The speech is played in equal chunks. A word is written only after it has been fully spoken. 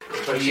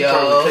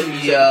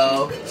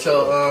Yo.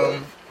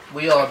 So,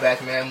 we all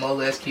back, man.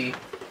 Mo Key,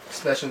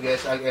 special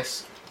guest, I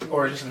guess,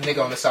 or just a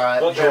nigga on the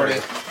side. Jordan,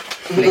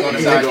 nigga on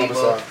the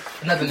side.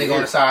 Another nigga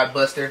on the side,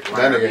 Buster.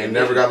 That nigga ain't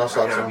never got no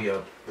socks on.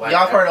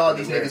 Y'all heard all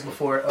these niggas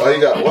before. Oh,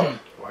 you got what?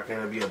 Why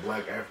can't I be a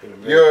black African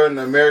American? You're an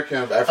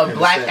American of African descent. A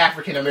black descent.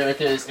 African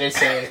American is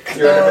insane.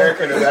 You're an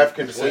American of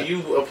African descent. When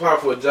you apply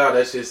for a job,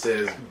 that shit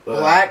says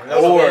black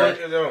or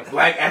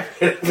black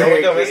African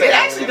American. It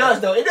actually does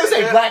though. It does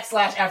say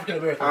black/African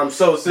American. I'm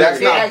so serious.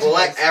 That's not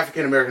black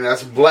African American.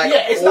 That's black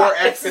or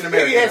African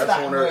American.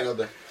 That's one or the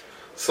other.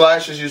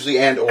 Slash is usually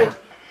and or.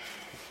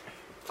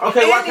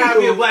 Okay, why can't I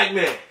be a black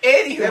man?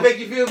 Anywho, that make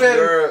you feel better?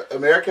 You're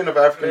American of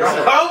African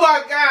descent. Oh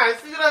my God,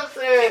 see what I'm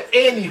saying?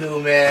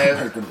 Anywho,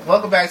 man,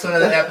 welcome back to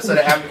another episode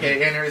of African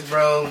Inners,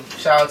 bro.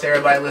 Shout out to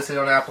everybody listening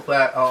on Apple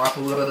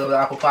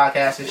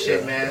Podcasts and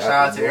shit, man.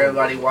 Shout out to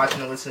everybody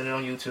watching and listening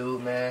on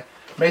YouTube, man.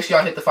 Make sure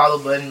y'all hit the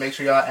follow button. Make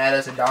sure y'all add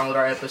us and download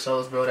our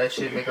episodes, bro. That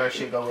shit make our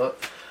shit go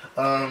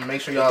up.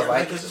 Make sure y'all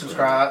like,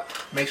 subscribe.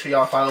 Make sure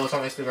y'all follow us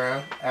on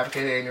Instagram,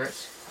 African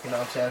Ignorance. You know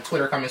what I'm saying?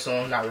 Twitter coming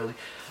soon, not really.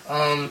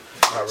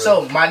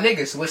 So my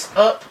niggas, what's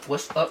up?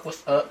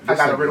 I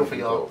got a riddle for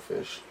y'all.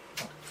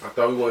 I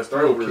thought we want to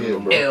start with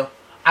riddle, bro.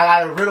 I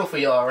got a riddle for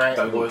y'all, right?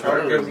 I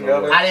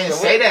didn't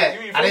say that.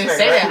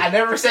 I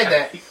never said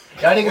that.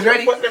 Y'all niggas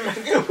ready?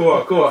 Come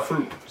on.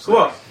 Fruit. Come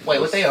on. Wait,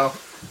 what they on?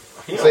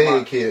 Say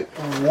hey, kid.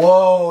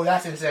 Whoa,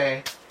 that's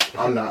insane.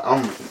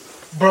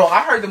 Bro,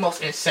 I heard the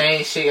most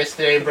insane shit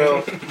yesterday,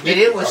 bro.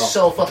 It was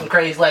so fucking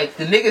crazy. Like,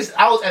 the niggas,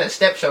 I was at a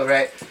step show,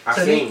 right?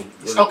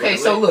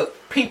 So look,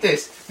 peep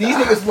this. These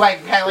niggas,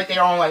 like, had, like,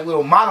 their own, like,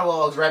 little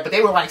monologues, right? But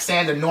they were, like,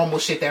 saying the normal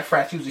shit that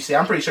frats usually say.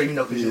 I'm pretty sure you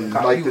know, because you're in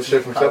college. Like the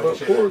shit from Step Up?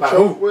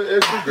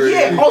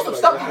 Yeah, most of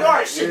stuff you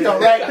are shit, though,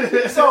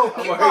 right? So,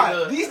 keep in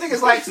mind, these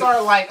niggas, like,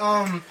 started, like,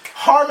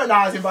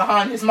 harmonizing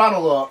behind his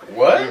monologue.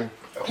 What?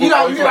 You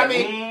know what I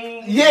mean?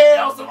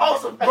 Yeah,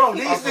 awesome, bro.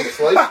 These niggas,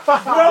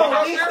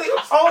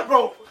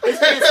 bro,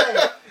 it's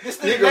insane. This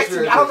nigga next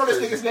to me, I don't know this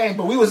nigga's name,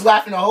 but we was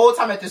laughing the whole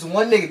time at this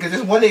one nigga, because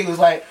this one nigga was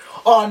like,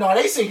 oh no,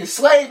 they singing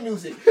slave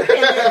music. And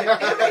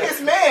then his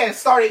man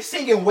started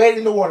singing Wade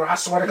in the Water, I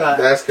swear to God.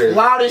 That's crazy.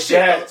 Loud as shit.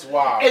 That's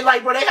wild. And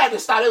like, bro, they had to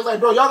stop. It was like,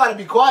 bro, y'all gotta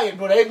be quiet,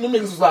 bro. Them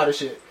niggas was loud as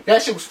shit.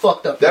 That shit was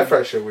fucked up. That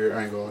fresh shit weird,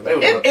 I ain't going to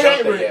It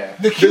ain't real.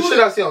 The shit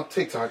I see on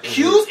TikTok.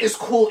 Q's is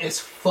cool as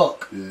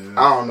fuck. Yeah.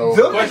 I don't know.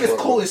 Them niggas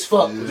cool as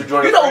fuck.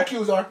 Yeah. You know who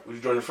Q's are. Would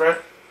you join the frat?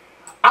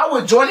 I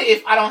would join it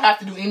if I don't have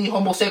to do any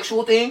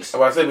homosexual things.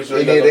 I say, but you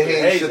ain't got to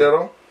go shit at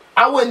all?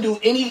 I wouldn't do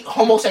any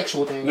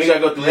homosexual things. You gotta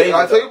go through Hazel.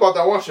 I tell you about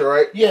that one shit,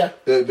 right? Yeah.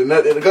 The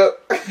nut in the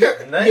cup.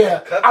 Yeah.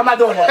 I'm not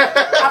doing that.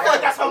 I feel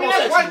like that's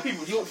homosexual. White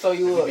people. You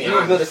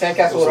would build a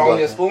sandcastle with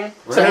only a spoon?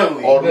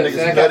 Really? All the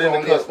niggas nut in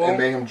the cup and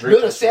made him drink.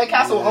 Build a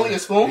sandcastle with only a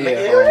spoon? Yeah.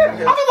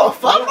 I don't give a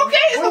fuck, okay?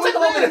 It's gonna take a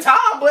little bit of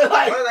time, but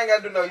like...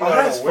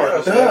 That's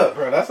fucked up,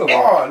 bro. That's a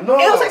lot. No.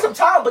 It'll take some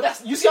time, but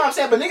that's... You see what I'm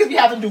saying? But niggas be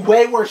having to do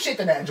way worse shit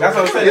than that, Jordan.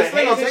 That's what I'm saying. This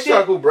nigga on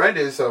TikTok who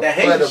branded himself. He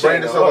had to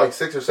brand himself like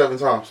 6 or 7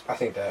 times. I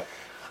think that.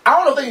 I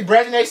don't know if they be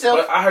branding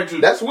themselves. I heard you.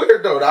 That's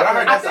weird though. I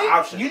heard that's an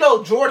option. You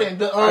know Jordan,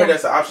 the I heard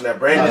that's an option. That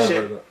branded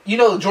shit. You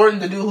know Jordan,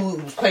 the dude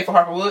who played for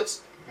Harper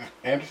Woods.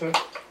 Anderson.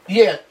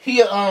 Yeah,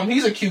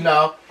 he's a Q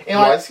now. And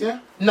White like, skin?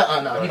 No.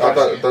 I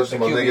thought you was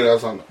nigga that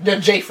was on the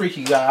J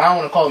Freaky guy. I don't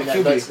want to call him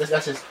that, but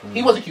that's just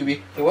he was a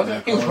QB. He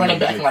wasn't. He was running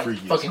back like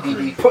fucking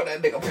DB. Put that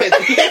nigga play.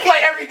 He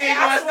played everything.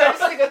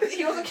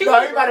 He was a QB. No,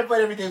 everybody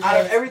played everything. Out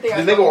of everything.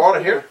 The nigga with all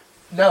the hair?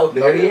 No,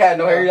 he had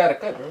no hair. He had a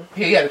cut, bro.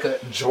 He had a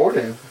cut.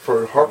 Jordan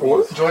for Harper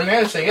Woods? Jordan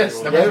Anderson, yes.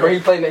 That's where he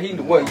played that. He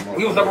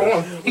was number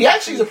 1. He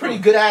actually is a pretty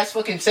good ass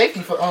fucking safety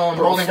for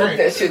Bowling Green.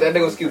 That shit, that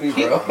nigga was QB,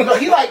 bro. No,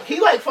 he like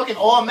fucking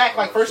all MAC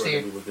like first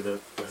team.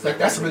 Like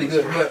that's really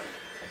good. But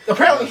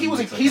apparently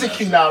he's a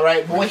Q now,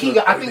 right? But when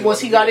I think once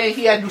he got in,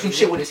 he had to do some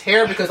shit with his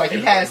hair because like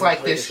he has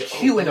like this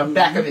Q in the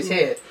back of his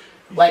head,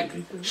 like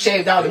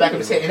shaved out the back of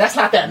his head, and that's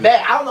not that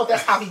bad. I don't know if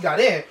that's how he got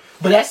in.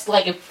 But that's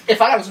like if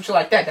I got some shit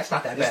like that, that's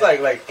not that bad. It's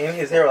like in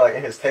his hair or like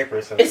in his taper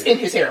or something. It's in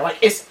his hair. Like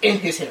it's in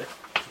his hair.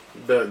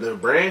 The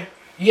brand?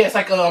 Yeah, it's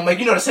like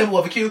you know the symbol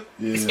of a Q?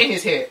 Yeah. It's in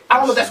his head. I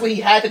don't know if that's what he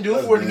had to do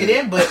for it to get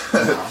in, but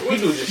we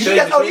do just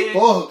shave his head.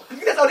 You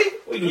think that's OD?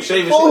 We do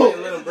shave his head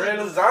and let him brand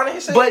design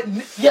his shit? But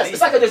yes,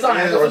 it's like a design.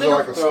 Yeah, or is it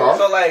like a scarf?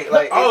 So like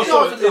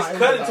it's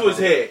cut into his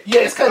head.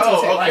 Yeah, it's cut into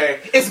his head. Okay.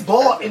 Like, it's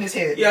bald in his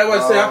head. Yeah, I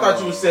was say I thought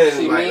you were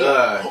saying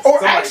like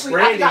or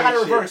actually I got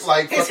it reversed.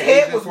 Like his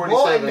head was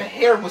bald and the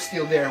hair was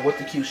still there with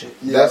the Q shit.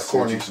 Yeah, that's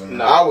corny.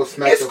 No. I would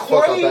smack the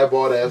fuck out that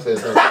bald ass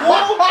head.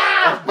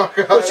 But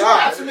you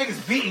have some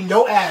niggas beating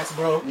your ass,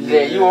 bro.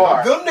 Yeah, you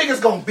are. Them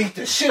niggas gonna beat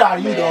the shit out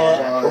of you,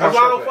 dog. That's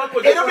why I don't fuck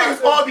with and them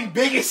niggas all be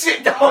big as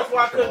shit, dog. That's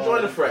why I couldn't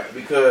join the frat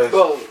because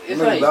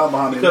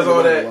because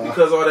all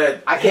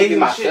that I can't be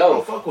myself. Shit, I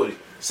don't fuck with it.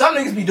 Some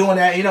niggas be doing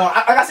that, you know.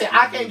 Like I said,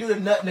 I can't do the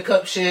nut in the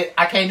cup shit.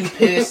 I can't do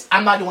piss.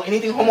 I'm not doing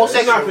anything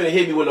homosexual. You're not finna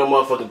hit me with no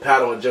motherfucking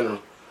paddle in general.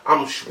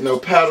 No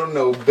paddle,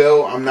 no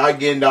belt. I'm not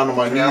getting down on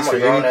my knees for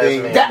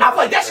anything. I feel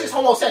like that shit's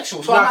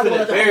homosexual. So I'm not gonna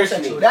let that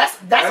homosexual. That's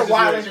a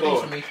wide range of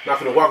things for me. Not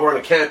gonna walk around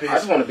the campus. I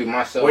just want to be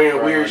myself.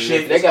 Wearing weird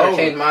shit. They gotta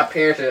change my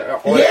appearance.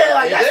 Yeah,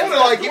 like if they would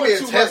like give me a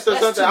test or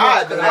something,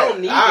 I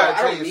don't need that.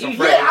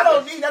 I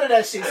don't need none of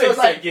that shit. So it's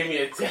like, give me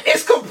a test.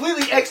 It's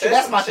completely extra.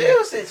 That's my thing.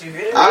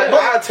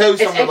 I'll tell you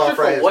something about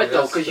friends. What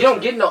though? Because you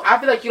don't get no. I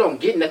feel like you don't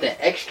get nothing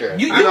extra.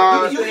 You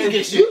can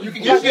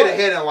get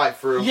ahead in life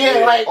for real.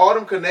 Yeah, like all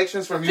them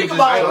connections from you. You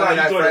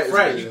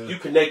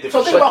connected.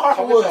 So think about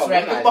Harper Woods,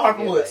 right? Think about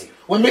Harper Woods.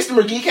 When Mr.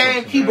 McGee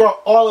came, he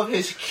brought all of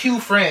his Q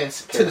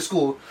friends to the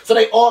school, so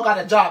they all got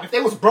a job. If they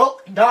was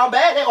broke, down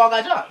bad, they all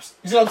got jobs.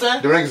 You see what I'm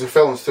saying? The niggas are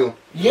felons too.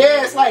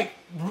 Yeah, it's like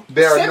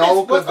there are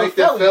no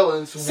convicted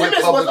felons with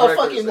Simmons public was a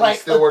records fucking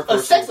like a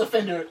sex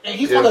offender, and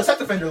he's on the sex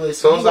offender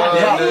list. So he got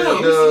the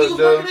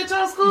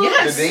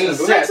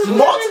dean.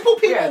 Multiple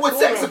people with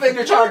sex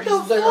offender charges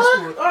was at our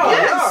school.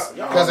 Yes,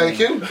 because they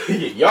cute.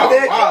 Y'all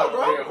wild,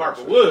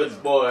 Harper Woods,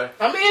 boy.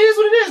 I mean, it is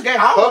what it is, gang.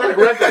 Public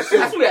records.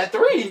 That's we got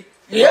 3.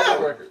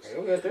 Yeah.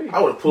 I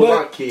would have pulled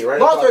my kid right.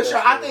 Long story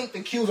short, I think the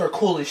Qs are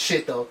cool as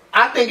shit, though.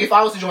 I think if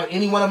I was to join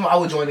any one of them, I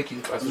would join the Q.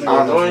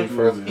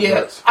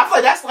 Yeah, I feel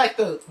like that's like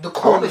the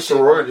coolest shit.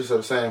 Sororities are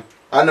the same.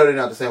 I know they're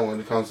not the same when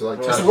it comes to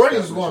like.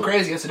 Sororities was going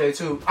crazy yesterday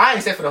too. I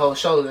ain't set for the whole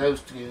show. That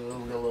was a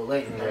little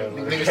late.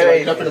 Niggas still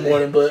waking up in the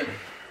morning, but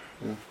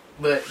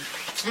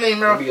I mean,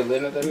 bro. They be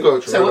lit at that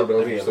bitch. Say what?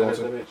 They be lit at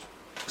that bitch.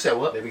 Say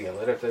what? They be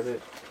lit at that bitch.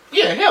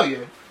 Yeah, hell yeah.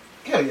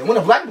 Hell yeah. When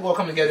the black people all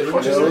come together, it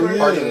was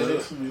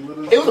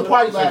a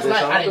party last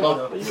night. I didn't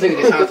go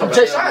though.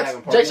 Jay Sean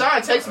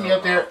texted me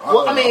up there.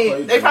 Well, I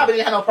mean, they probably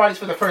didn't have no parties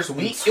for the first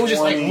week. It was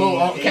just like little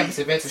on-campus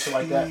events and shit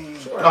like that.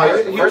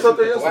 Oh, he was up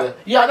there yesterday.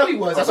 Yeah, I know he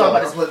was. That's all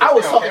about his. I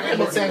was talking to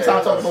him at the same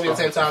time, talking to him at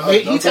the same time.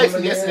 He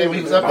texted me yesterday when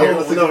he was up there.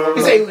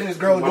 He said he was in his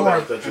girl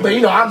dorm, but you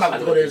know I'm not about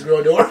to go to his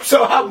girl dorm,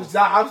 so I'm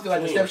still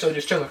like the step show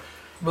just chilling.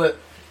 But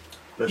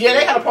yeah,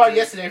 they had a party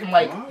yesterday from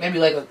like maybe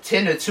like a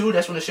 10 to 2.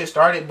 That's when the shit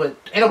started. But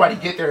ain't nobody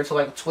get there until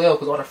like 12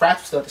 because all the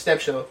frats were still at the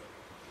step show.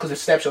 Because the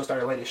step show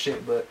started late as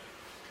shit. But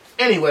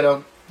anyway,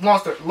 though, long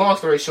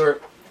story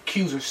short,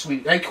 Qs are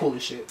sweet. They cool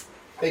as shit.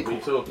 They cool.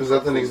 Is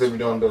that the niggas that be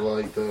doing the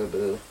like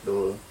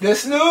the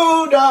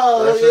Snoop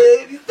Dogg?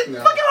 Fucking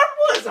Harper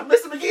Woods. I'm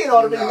Mr. McGee and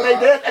all the niggas. They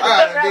did. I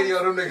had a video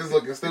of them niggas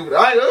looking stupid. It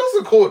was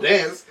a cool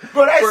dance.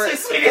 Bro, that shit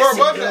sweet as shit. For a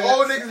bunch of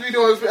old niggas be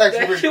doing, it's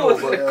actually pretty cool. It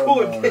wasn't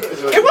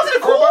a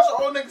cool. For a bunch of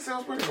old niggas, it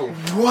was pretty cool.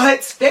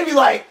 What? They be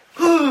like,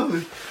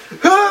 crazy.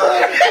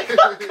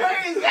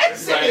 That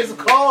shit is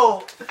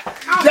cold.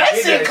 That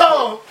shit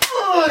cold.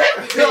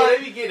 They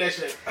be getting that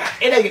shit.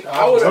 And they get the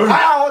hole.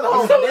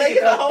 They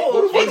get the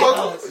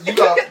hole. You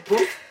got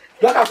proof?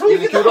 Like I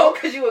proved it though,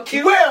 because you were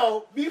cute.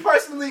 Well, me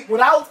personally,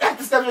 when I was at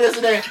the step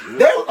yesterday,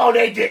 they was on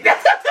their dick.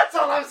 That's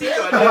all I'm saying.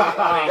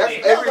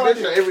 That's every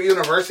bitch at every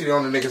university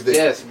on the niggas dick.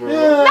 Yes, bro.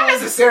 Not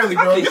necessarily,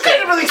 bro. You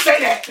can't really say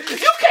that.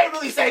 You can't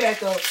really say that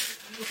though.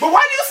 But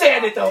why you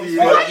saying it though?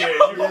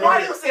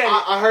 Why you saying it?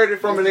 I heard it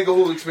from a nigga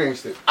who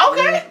experienced it.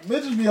 Okay.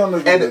 Bitches be on the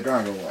dick. I ain't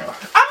gonna lie.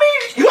 I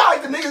mean, you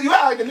act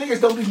like the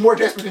niggas don't be more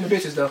desperate than the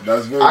bitches though.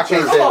 That's very I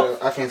can't say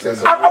that. I can't say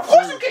that. Of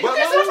course you can. You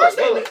can't say the first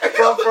statement.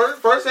 From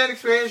first-hand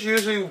experience,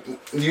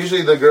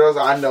 usually the girls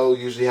I know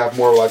usually have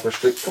more like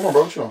restrictions. Come on,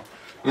 bro, what you on?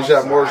 Usually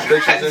have more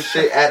restrictions and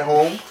shit at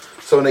home.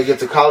 So when they get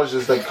to college,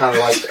 it's like kind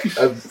of like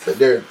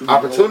their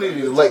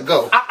opportunity to let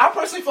go. I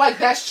personally feel like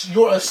that's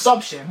your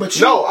assumption, but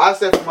no, I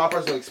said from my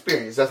personal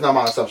experience. That's not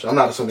my assumption. I'm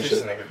not assuming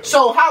shit.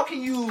 So how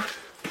can you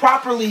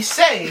properly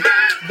say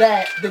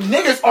that the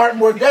niggas aren't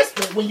more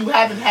desperate when you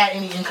haven't had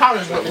any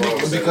encounters with the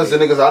niggas? Because the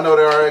niggas I know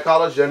that are at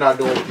college, they're not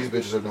doing what these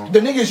bitches are doing.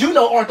 The niggas you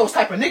know aren't those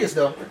type of niggas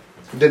though.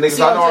 The niggas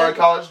I know are at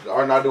college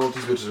are not doing what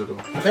these bitches are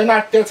doing. They're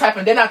not the type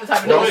of niggas.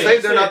 Don't say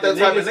they're not that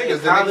type of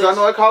niggas. The niggas I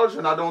know at college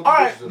are not doing what these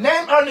bitches are doing.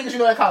 Name other niggas you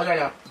know at college right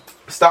now.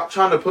 Stop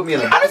trying to put me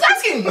in a box. I'm just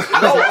asking.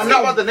 I'm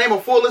not about to name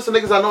a full list of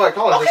niggas I know at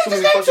college.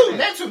 Okay,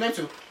 just name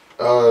two.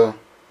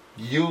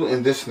 You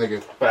and this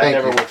nigga. But I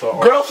never went to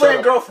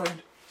a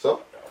girlfriend.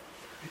 So?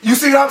 You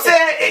see what I'm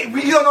saying?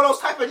 You don't know those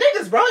type of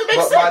niggas, bro. It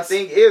makes sense. But my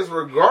thing is,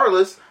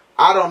 regardless,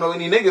 I don't know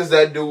any niggas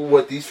that do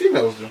what these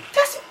females do.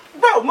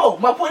 Bro, Mo,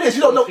 my point is,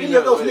 you don't know any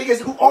of those niggas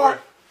who are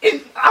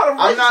out of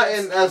I'm not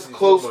in as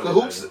close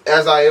cahoots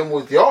as I am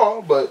with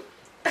y'all, but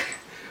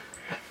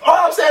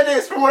all I'm saying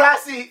is, from what I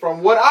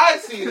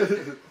see,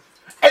 and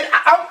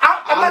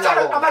I'm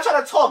not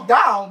trying to talk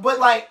down, but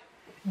like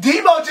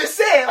Debo just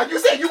said, like you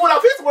said, you went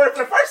off his word for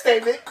the first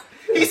statement.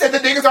 He said the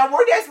niggas are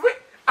more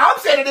desperate. I'm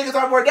saying the niggas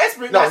are more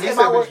desperate. No, he said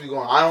bitches be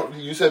going.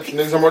 You said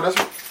niggas are more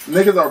desperate.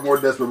 Niggas are more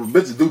desperate,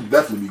 but bitches do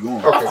definitely be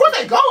going. Okay. Of course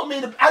they go. I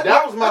mean,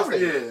 that was my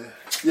statement.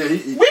 Yeah,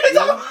 we've been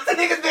talking about the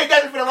niggas being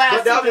desperate for the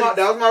last. But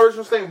that was my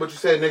original statement. But you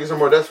said niggas are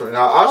more desperate.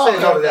 Now I'm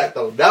saying no to that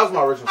though. That was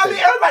my original statement.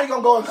 I mean, everybody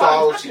gonna go in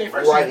college. So I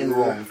was right and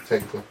wrong,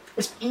 technically.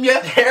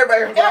 Yeah,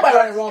 everybody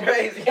wrong.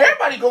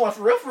 Everybody going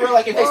for real.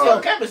 Like if they stay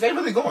on campus, they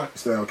really going.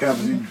 Stay on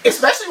campus,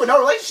 especially with no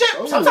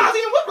relationship. Sometimes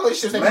even with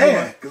relationships, they be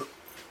going.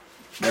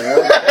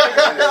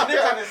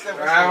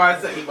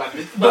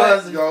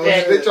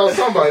 Bitch on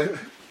somebody.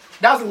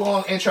 That was a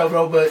long intro,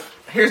 bro, but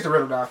Here's the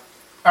riddle now.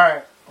 All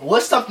right,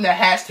 what's something that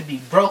has to be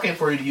broken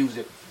for you to use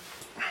it?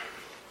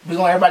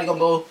 Everybody gonna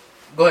go.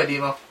 Go ahead,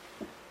 Demo.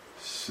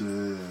 Shit.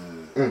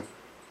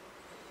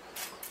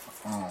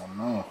 I don't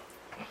know.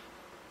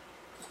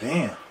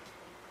 Damn.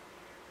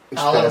 I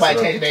don't know nobody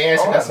changing their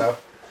answer. That's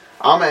enough.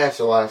 I'm gonna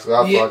answer last. Cause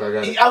I feel like I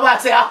got it. I'm about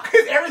to say,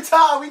 because every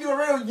time we do a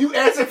riddle, you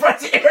answer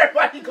first and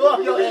everybody go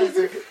off your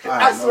answer.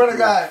 I swear to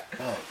God.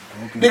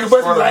 Nigga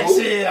Buster was like,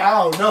 shit, I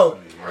don't know.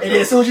 And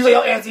then as soon as you say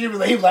your answer, he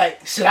was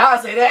like, shit,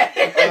 I'll say that.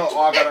 Oh,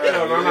 I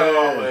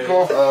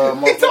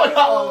got He told y'all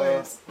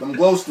always. Them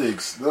glow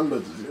sticks. Them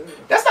bitches. Yeah.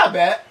 That's not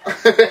bad.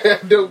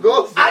 Them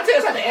glow sticks. I tell you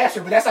that's not the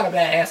answer, but that's not a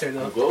bad answer,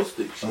 though. Glow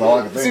sticks. That's all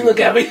I can think See, of. look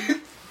at me.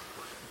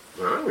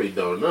 I really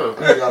don't know.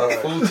 I got a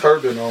full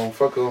turban on.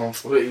 Fuck on.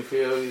 What you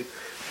feel?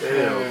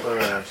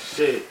 Damn,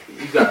 shit.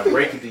 You gotta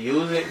break it to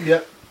use it?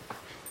 Yep.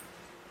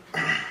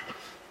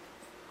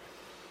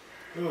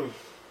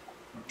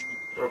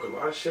 Broke a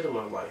lot of shit in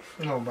my life.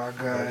 Oh my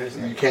God.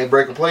 You can't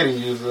break a plate and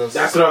use this.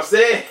 That's what I'm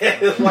saying.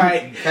 It's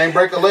like, Can't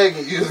break a leg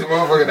and use it,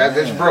 motherfucker. That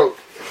bitch broke.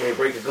 can't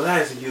break a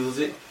glass and use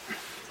it.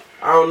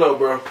 I don't know,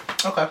 bro.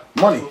 Okay.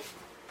 Money.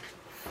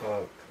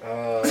 Fuck.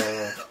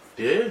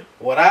 Yeah.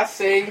 What I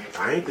say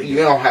I ain't think You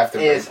don't have to.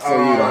 is So you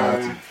don't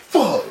have to.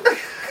 Fuck.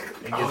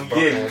 Oh,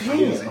 yeah.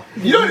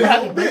 You don't even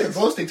have to break a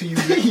glow stick to use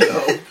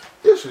it.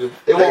 Yes, you do.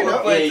 It won't.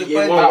 know, Yeah, it's it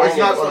a- won't work. it's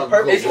not until-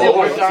 gonna It's go. still It won't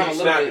work working on until a you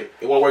little snap bit. it.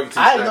 It won't work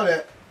until you I didn't snap know it.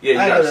 that. Yeah, you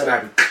I gotta know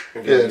snap it.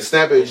 And Yeah, then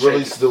snap it shake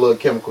releases the little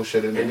chemical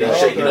shit in there. And then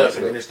shake it up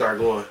and then it start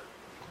going.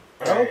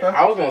 Okay.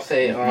 I was gonna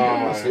say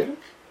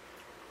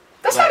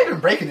That's not even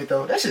breaking it,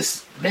 though. That's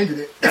just mending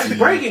it. That's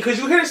breaking because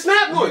you hear the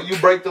snap noise. You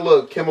break the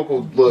little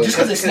chemical. Little, Just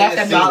 'cause it snapped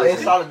that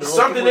means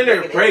Something in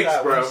there breaks,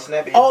 bro.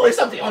 Oh, it's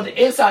something on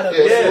the inside of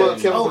Yeah, it's it. a little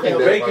chemical Okay, in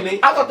there. breaking Like, it.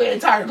 I thought the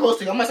entire glow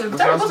stick. I'm not saying the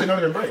entire glow stick don't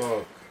even break.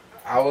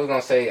 I was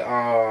gonna say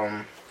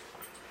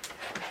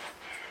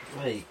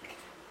like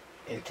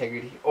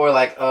integrity or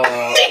like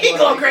He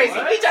going crazy.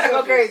 He trying to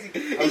go crazy.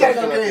 He gotta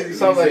go crazy.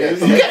 something like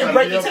that. You gotta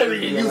break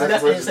integrity and use it.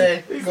 That's what you're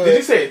saying. Did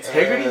you say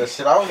integrity?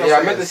 Shit, I was gonna Yeah, I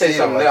say meant to say seal,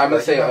 something. like- I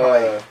meant to like, you know,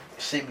 say like,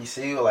 shit be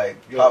sealed, like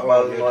Yeah, pop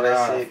bottles and all nah.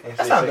 that shit. And That's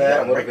shit, not so you bad.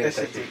 gotta break that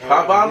shit.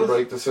 Pop you bottles?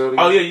 break the seal.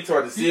 Oh, yeah, you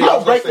tore the You seal.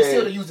 don't break the saying-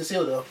 seal to use the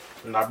seal, though.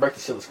 Nah, break the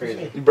seal is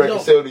crazy. You break You the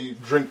don't- seal. You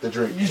drink the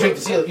drink. You drink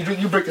the seal.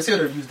 You break the seal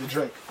to use the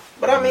drink.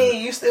 But I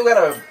mean, you still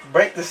gotta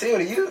break the seal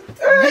to use.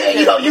 Yeah,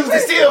 you don't use the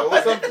seal.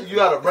 Well, something- you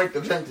gotta break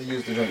the drink to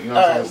use the drink. You know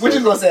what All I'm right, saying? what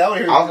you gonna say? I want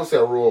to hear I was you. gonna say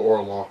a rule or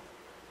a law.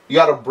 You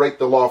gotta break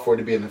the law for it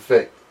to be in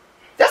effect.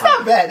 That's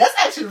not bad. That's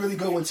actually a really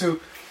good one too.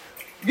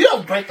 You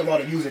don't break the law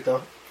to use it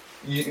though.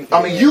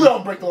 I mean, You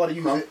don't break the law to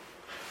use it.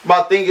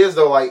 My thing is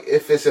though, like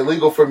if it's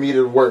illegal for me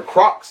to wear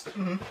Crocs,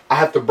 Mm-hmm. I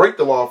have to break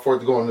the law for it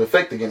to go into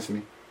effect against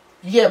me.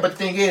 Yeah, but the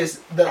thing is,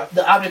 the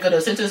object of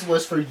the sentence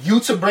was for you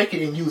to break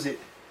it and use it.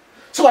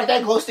 So like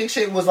that glow stick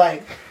shit was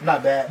like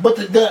not bad. But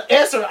the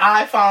answer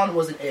I found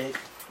was an egg.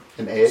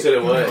 An You egg. said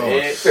it was Oh,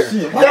 egg. shit.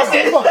 You know what I'm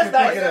saying? Fucking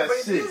That's think of not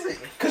that shit.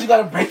 because you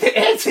gotta break the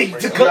egg to You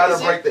cook gotta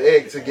the break the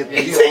egg to get the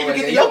Yeah, deal. you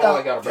get the yolk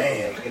out. Gotta break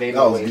the egg. It ain't That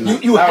no was way.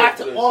 good. You That have was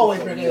to good. always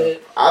break the egg.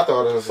 I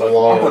thought it was a I'm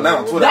law. putting that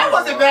on Twitter. That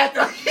wasn't bad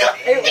though.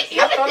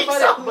 I thought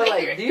about it, but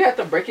like, do you have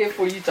to break it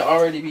for you to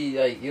already be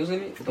like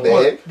using it? The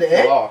egg? The The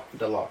egg? law.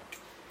 The law.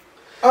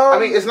 I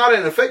mean, it's not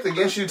in effect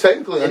against you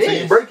technically It until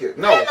you is. break it.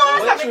 No. No,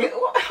 that's not making it.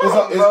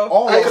 It's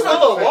all It's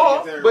still a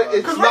law, but it's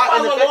Because we're not in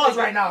following effect. laws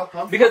right now.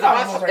 Because if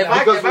I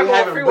Because go we on the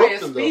haven't freeway broke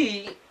and them, though.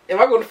 speed, if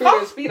I go on the freeway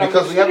and speed, I'm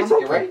Because gonna we haven't get a broke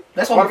ticket, them. right?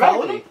 That's why we're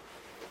following them.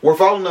 We're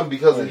following them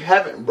because we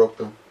haven't broke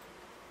them.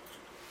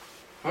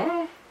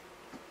 Huh?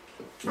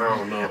 I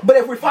don't know. But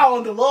if we're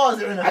following the laws,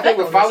 they're in effect. I think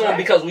we're on following us, them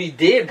because we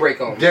did break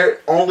them.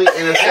 They're only in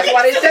effect. That's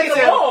why they set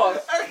the laws.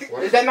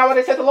 Is that not what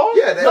they set the laws?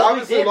 Yeah, they No, we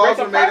obviously did laws break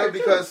were them made prior up to.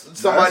 because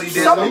somebody did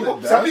Some something.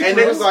 people- some people And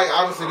then it's like,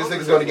 obviously, this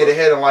nigga's gonna get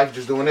ahead in life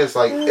just doing this.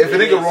 Like, if a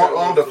nigga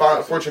owned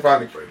a Fortune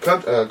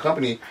 500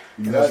 company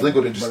and it's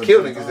legal to just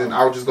kill niggas, then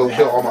I would just go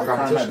kill all my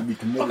competition.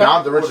 Now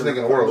I'm the richest nigga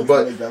in the world.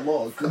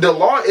 But the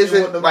law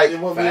isn't like,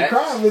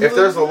 if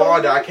there's a law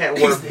that I can't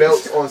wear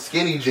belts on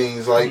skinny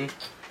jeans, like,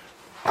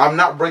 I'm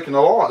not breaking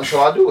the law until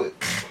I do it.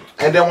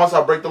 And then once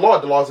I break the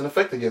law's in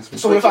effect against me.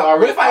 So what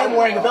if I am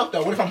wearing a belt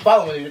though? What if I'm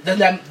following it? Does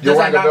that You're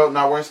wearing a not? belt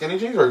not wearing skinny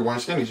jeans, or you're wearing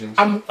skinny jeans?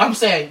 I'm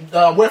saying,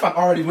 what if I'm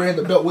already wearing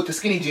the belt with the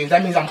skinny jeans?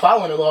 That means I'm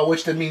following the law,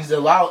 which that means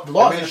the law That is in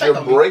means effect you're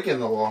on me. breaking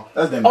the law.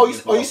 Oh,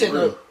 you said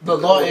the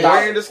law is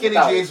Wearing the skinny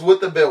jeans with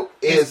the belt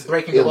is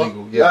breaking the law.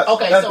 illegal. Yeah.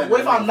 Okay, so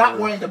what if I'm not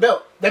wearing the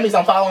belt? That means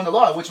I'm following the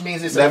law, which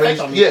means it's in That effect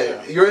means, on me.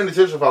 yeah, you're in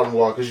intention following the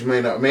law because you may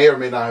or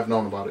may not have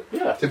known about it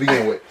Yeah. to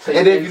begin with. So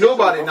And you then if you know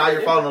about it, intentionally now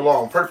you're following the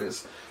law on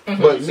purpose.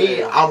 Mm-hmm. But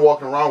me, I'm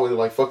walking around with it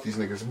like, fuck these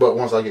niggas. But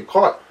once I get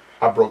caught,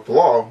 I broke the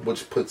law,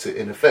 which puts it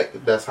in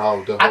effect. That's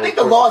how the I whole think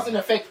the law is in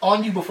effect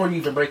on you before you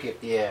even break it.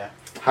 Yeah.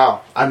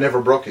 How? I never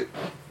broke it.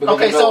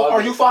 Okay, so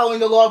are you following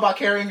the law by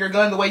carrying your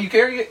gun the way you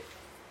carry it?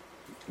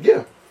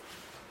 Yeah.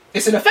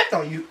 It's an effect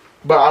on you.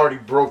 But I already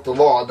broke the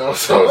law, though,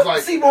 so it's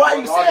like... See, but why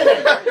you saying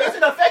that? It's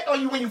an effect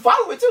on you when you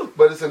follow it too.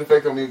 But it's an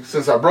effect on me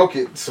since I broke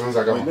it, as soon as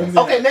I got my gun.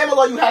 Okay, name a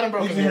law you haven't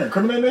broken. You can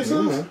incriminate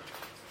themselves?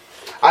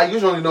 I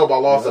usually know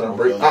about laws that I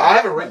break. I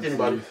haven't raped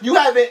anybody. You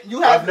haven't.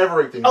 I've never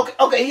raped anybody.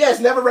 Okay. He has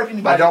never raped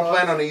anybody. I don't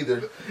plan on it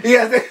either. He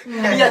has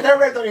never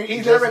raped anybody.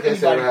 He's never raped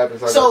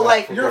anybody. So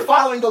like you're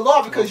following the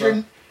law because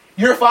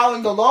you're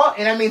following the law,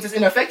 and that means it's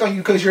in effect on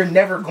you because you're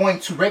never going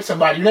to rape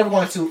somebody. You're never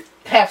going to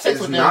have sex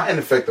with them. It's not in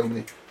effect on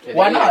me.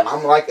 Why not?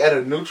 I'm like at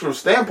a neutral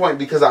standpoint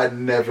because I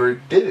never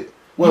did it.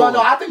 No,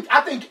 I think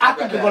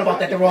you're going about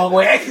that the wrong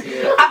way. I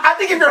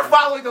think if you're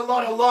following the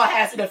law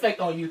has an effect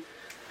on you.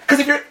 Because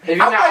if you're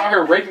not out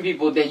here raping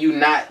people, then you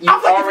not. If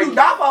you're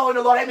not following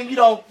the law, that means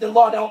the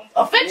law don't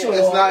affect you.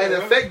 It's not in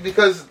effect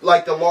because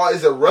like the law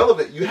is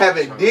irrelevant. You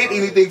haven't did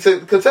anything to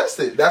contest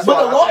it. But the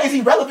law is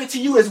irrelevant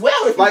to you as well.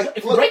 If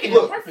you're breaking it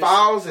on purpose.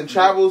 Fouls and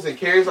travels and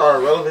carries are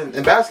irrelevant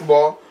in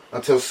basketball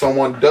until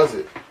someone does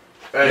it.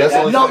 Hey,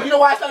 you know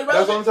why it's not irrelevant?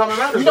 That's the only time it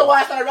matters. You know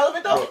why it's not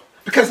irrelevant though? What?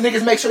 Because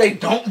niggas make sure they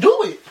don't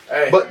do it.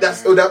 Hey. But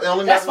that's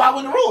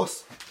following the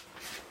rules.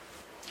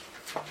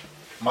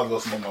 I'm about to go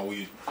smoke my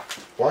weed.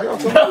 Why y'all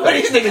talking about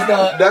these niggas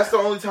done? That's the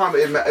only time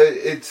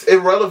it's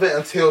irrelevant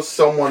until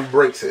someone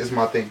breaks it. Is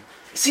my thing.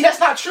 See, that's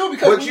not true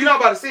because. But you're not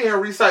about to sit here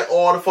and recite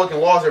all the fucking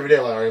laws every day.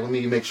 Like, all right, let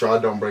me make sure I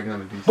don't break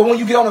none of these. But when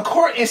you get on the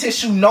court and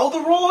since you know the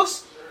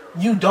rules,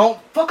 you don't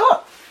fuck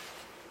up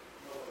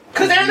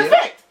because they're in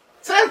effect.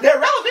 So they're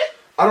relevant.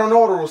 I don't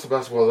know all the rules of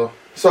basketball though.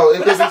 So it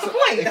could that's not the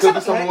point. It could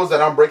be some rules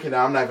that I'm breaking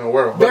that I'm not even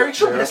aware of. Very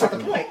true. But that's not the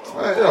point.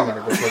 It don't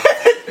matter.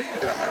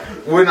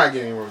 We're not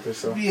getting anywhere with this.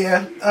 So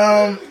yeah.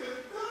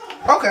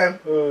 Okay.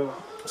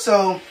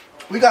 So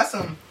we got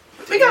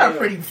a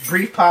pretty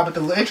brief pod, but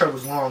the intro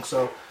was long.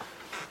 So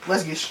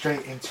let's get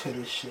straight into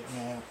this shit,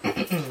 man.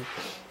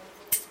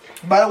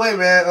 By the way,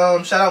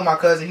 man, shout out my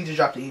cousin. He just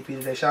dropped the EP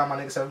today. Shout out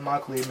my nigga 7 Mile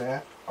Cleave,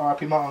 man.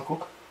 R.I.P. my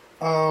uncle.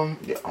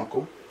 Yeah,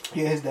 uncle.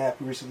 Yeah, his dad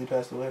recently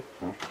passed away.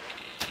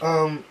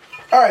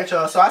 Alright,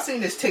 y'all. So I seen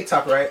this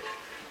TikTok, right?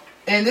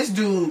 And this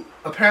dude,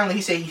 apparently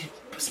he said he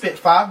spent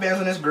 5 bands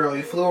on this girl.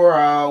 He flew her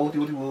out.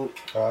 Whoop.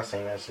 Oh, I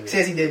seen that shit.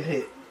 Says he didn't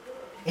hit.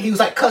 And he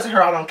was like cussing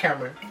her out on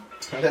camera.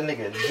 That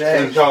nigga In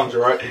Jack. Challenger,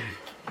 right?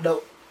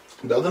 No.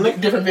 The other nigga?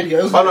 Different video.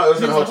 It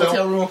was in the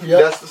hotel room. Yep.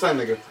 That's the same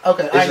nigga.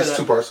 Okay, it's just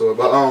 2 parts to it.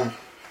 But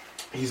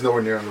he's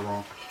nowhere near in the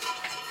wrong.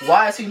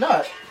 Why is he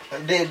not?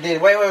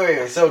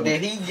 Wait. So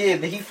did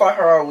he fight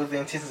her out with the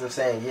intentions of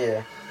saying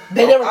yeah?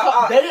 They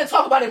didn't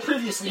talk about it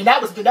previously, and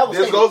that was This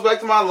stated. goes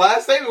back to my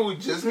last statement we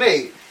just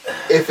made.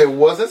 If it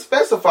wasn't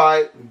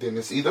specified, then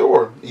it's either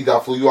or. Either I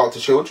flew you out to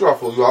chill with you, or I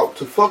flew you out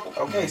to fuck.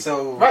 Okay,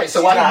 so right.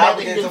 So why not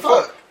get to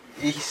fuck?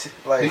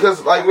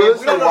 Because like we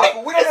don't know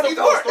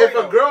if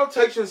a girl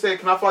texts you and say,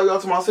 "Can I fly you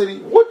out to my city?"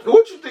 What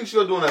you think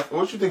she'll do that?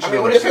 What you think she'll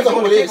do? What depends on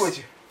who it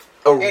is.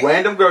 A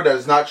random girl that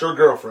is not your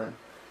girlfriend.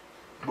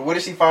 But what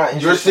if she find?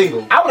 You're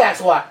single. I would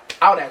ask why.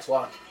 I would ask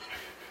why.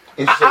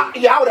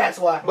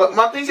 But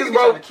my thing is,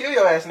 bro, to kill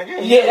your ass,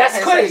 nigga. Yeah,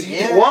 that's crazy.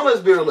 Yeah. One, let's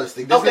be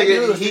realistic. This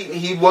nigga,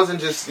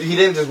 he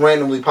didn't just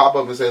randomly pop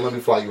up and say, "Let me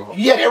fly you home."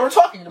 Yeah, they were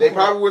talking. They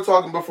probably were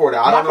talking before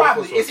that. I don't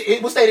know.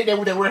 It was stated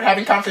they were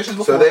having conversations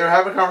before. So they were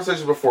having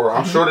conversations before.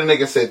 I'm sure the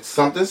nigga said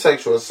something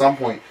sexual at some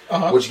point,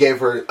 which gave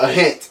her a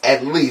hint,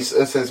 at least,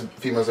 since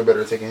females are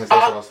better at taking hints.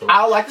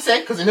 I would like to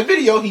say, because in the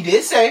video he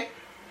did say,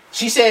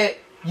 she said,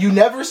 we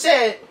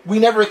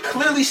never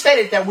clearly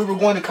stated that we were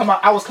going to come out.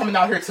 I was coming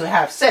out here to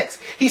have sex.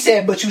 He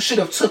said, but you should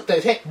have took the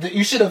hint.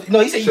 You should have. No,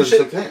 he said you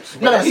should.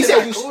 No, he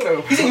said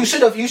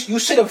you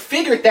should have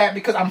figured that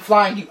because I'm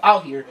flying you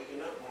out here.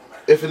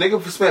 If a nigga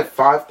spent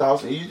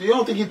 $5,000, you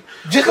don't think he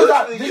just because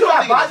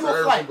I buy you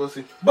a flight. But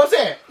I'm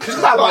saying, just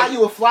because I buy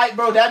you a flight,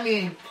 bro, that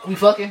means we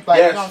fucking. Like,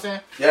 yes. You know what I'm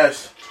saying?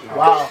 Yes.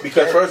 Wow.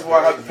 Because first of all,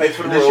 I have to pay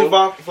for the room. You're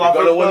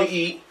gonna want to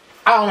eat.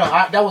 I don't know.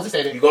 That wasn't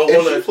stated. You gonna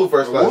want to flew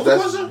first class.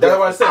 That's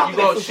what I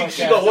said.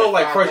 She gonna want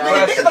like first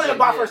class. Niggas gonna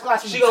buy first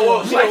class. She gonna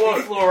want. She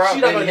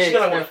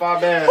gonna want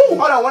 5 bands. Hold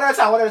on, one at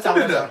a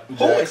time.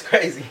 Who is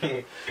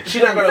crazy?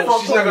 She's not gonna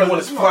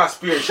want to fly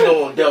Spirit. She gonna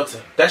want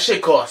Delta. That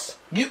shit costs.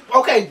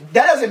 Okay,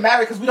 that doesn't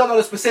matter because we don't know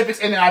the specifics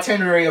in the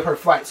itinerary of her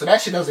flight, so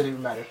that shit doesn't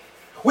even matter.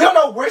 We don't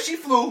know where she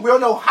flew. We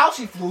don't know how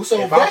she flew.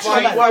 So that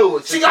shit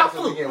matter. She got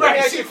flew. Let me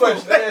ask you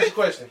a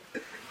question.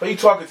 When you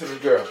talking to the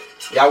girl,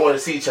 y'all want to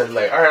see each other.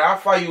 Like, all right, I'll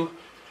fly you.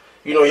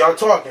 You know, y'all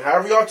talking.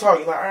 However y'all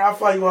talking. Like, all right, I'll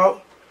fly you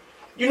out.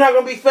 You're not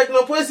gonna be expecting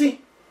no pussy.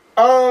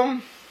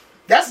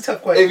 That's a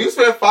tough question. If you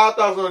spend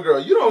 $5,000 on a girl,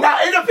 you don't. Now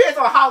it depends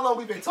on how long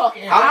we've been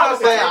talking. I'm not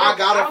saying I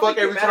gotta fuck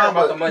every time,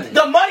 but the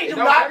money do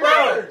not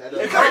matter.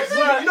 You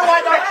know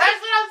why?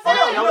 That's what I'm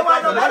saying. You know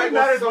why the money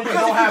matters because if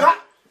you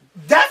got.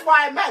 That's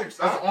why it matters.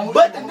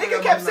 But the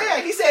nigga kept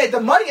saying, he said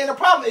the money ain't the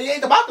problem. It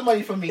ain't about the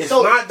money for me.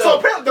 So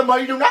apparently the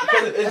money do not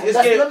matter.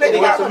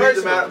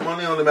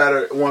 Money only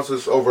matter once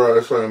it's over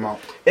a certain amount.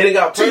 And it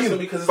got personal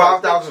because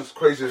 5,000 is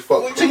crazy as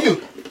fuck. To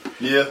you.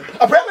 Yeah.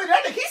 Apparently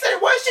that nigga, he said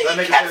it one shit.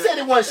 He kept saying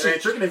it one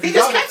shit. He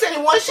just kept saying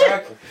it one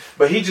shit.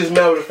 But he just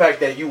mad with the fact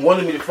that you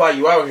wanted me to fly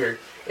you out here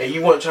and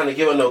you weren't trying to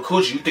give her no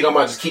coochie. You think I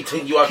might just keep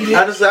taking you out here?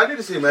 I need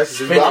to see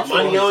messages. Spending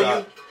money on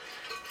you?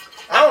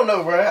 I don't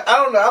know, bro. I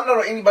don't know. I'm not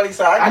on anybody's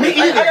side. I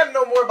gotta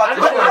know more about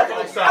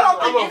this. I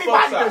don't think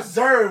anybody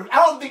deserves. I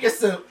don't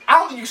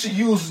think you should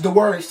use the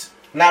words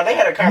Now they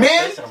had a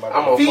conversation Men,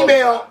 about it.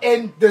 female,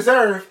 and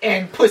deserve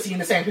and pussy in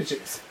the same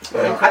pictures.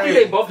 I think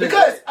they both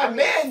Because a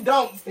man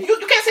don't. You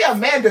can't say a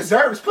man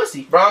deserves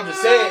pussy. Bro, I'm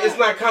just saying it's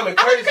not common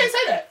I courtesy. can't say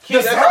that. Kid,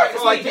 that's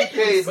Deserve like is he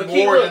pays But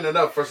more look, than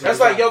enough for some.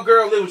 That's like your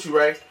girl live with you,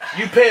 right?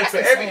 You paying for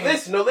That's every. insane.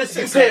 Listen. You That's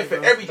paying insane, for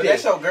bro. everything. But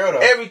that's your girl though.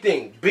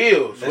 Everything,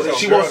 bills. That's When your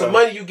she girl, wants some though.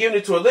 money, you giving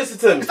it to her. Listen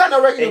to me. It's not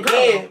no regular And girl.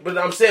 then, but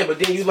I'm saying, but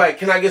then you like,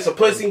 can I get some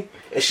pussy?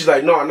 And she's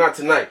like, no, not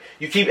tonight.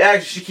 You keep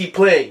asking, she keep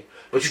playing,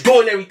 but you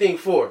doing everything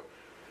for her.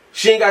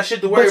 She ain't got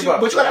shit to worry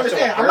about. But you gotta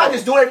understand, I'm not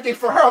just doing everything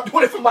for her. I'm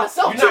doing it for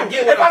myself You're not too.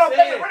 getting If what I I'm don't pay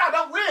saying. the rent, I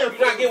don't live.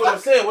 You're not getting what I'm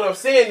saying. What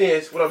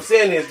I'm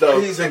saying is though.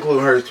 He's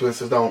including hers too, and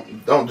says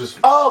don't just.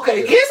 Oh, okay.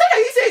 He didn't say that.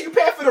 He said you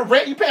paying for the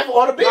rent, you paying for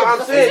all the bills. No, I'm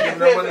That's saying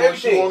what he you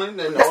said. paying for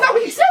everything. That's not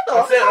what he said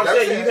though. I'm saying you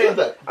Never paying. said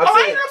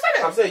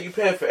that. I'm saying you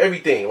paying for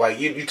everything. Like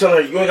you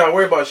telling her you ain't gotta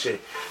worry about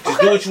shit.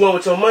 Just do what you want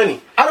with your money.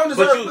 I don't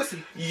deserve But you,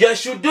 pussy.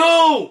 yes, you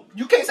do.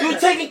 You can't say You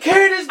that. taking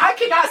care of this, I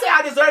cannot say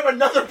I deserve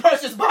another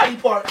person's body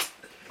part.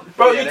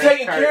 bro. Yeah, You that's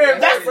taking crazy. care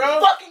of That's that, bro.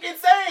 fucking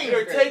insane.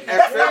 You're taking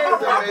That's care not of my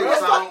that, problem. bro.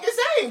 That's fucking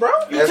insane, bro.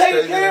 You That's taking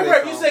crazy care of to her.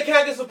 make If you some- say, "Can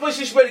I get some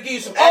pussy?" She better give you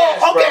some ass,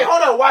 Oh, okay, bro.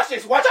 hold on. Watch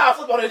this. Watch how I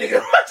flip on this nigga.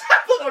 Watch how I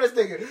flip on this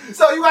nigga.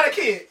 So you got a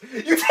kid.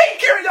 You take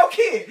care of your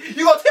kid.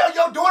 You gonna tell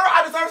your daughter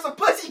I deserve some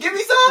pussy? Give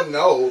me some.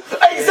 No.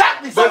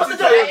 Exactly. So But what's you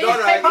the tell your difference?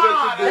 daughter I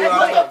expect you to do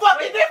What's the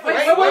fucking difference?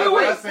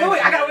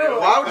 Wait. I got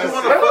Why would you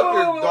want to fuck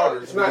your daughter?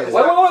 It's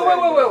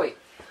not- Wait.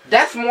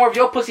 That's more of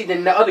your pussy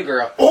than the other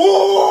girl.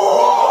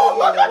 Oh,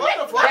 What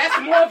the fuck? That's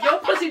more of your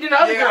pussy than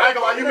the other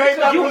girl. You made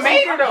that. You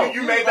made her though.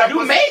 You made that.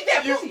 You made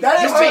that pussy.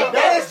 that is You true. made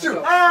That is true.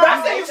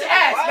 God said you should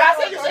ask. God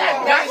said you should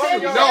ask. God said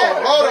you should No,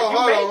 ask.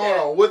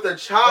 hold on. With the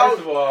child,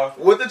 First of all,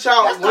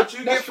 what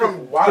you get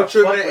from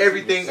contributing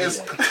everything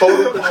is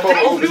total control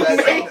over You that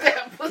made child.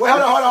 that pussy. Wait,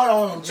 hold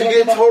on. You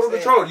get total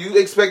control. You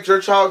expect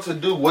your child to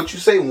do what you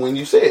say when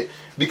you say it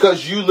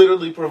because you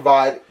literally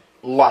provide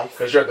life.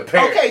 because you're the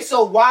parent. Okay,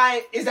 so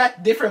why is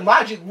that different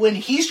logic when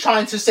he's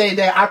trying to say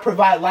that I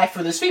provide life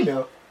for this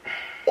female?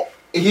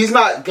 He's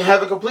not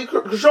having complete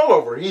control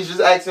over her. He's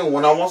just asking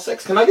when I want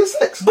sex. Can I get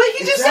sex? But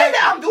he just said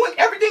that I'm doing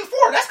everything for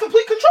her. That's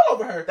complete control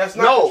over her. That's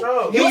not No.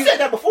 control. You said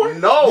that before?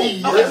 No.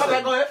 Okay, my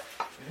bad, go ahead.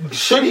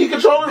 Should he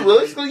control her?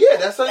 Realistically, yeah.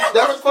 That's a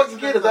fucking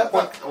kid at that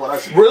point.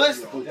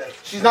 Realistically,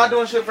 she's not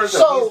doing shit for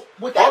herself. So,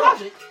 with that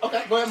logic,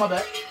 okay, go ahead, my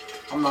bad.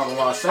 I'm not gonna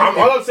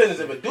lie. All I'm saying is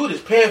if a dude is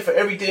paying for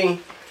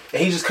everything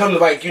and he just come to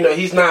like,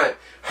 he's not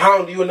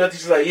hounding you or nothing,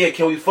 he's like, yeah,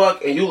 can we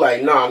fuck? And you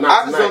like, nah, I not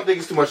just tonight. don't think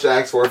it's too much to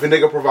ask for if a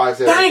nigga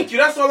provides everything. Thank you.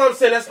 That's all I'm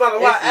saying. That's not a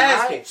lot It's not.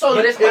 asking. So,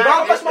 But it's If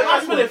not.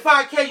 I'm spending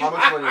 $5K, How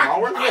much money an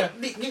hour?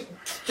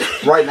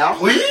 yeah. Right now?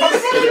 Please?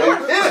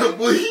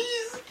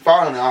 Please?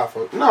 500 I'll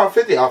fuck. No,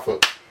 50 I'll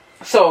fuck.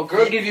 So,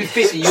 girl give you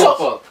 50, you So-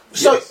 fuck.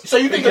 So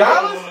you think $50?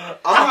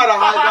 I'm not a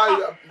high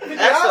value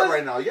asset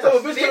right now. Yes. So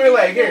a bitch can be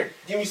like, here,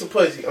 give me some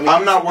pussy.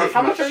 I'm not worth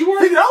How much are you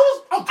worth? $50?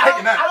 I'm I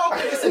taking that. don't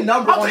think it's a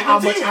number on how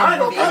much I I'm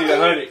don't worth. I need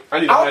 100. I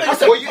need I don't think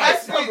it's a Well, you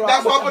asked me.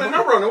 That's why I put a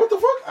number on it. What the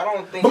fuck? I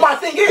don't think. But my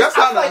thing is, That's I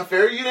not feel like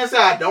unfair. You didn't say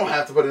I don't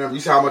have to put a number.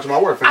 You said how much am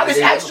I worth? I just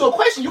asked you a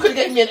question. You could have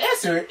gave me an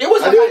answer. It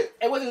wasn't. I did.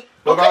 It wasn't.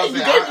 But I Okay, was you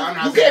saying, gave I'm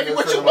not you saying gave me this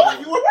what you is want. what-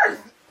 You were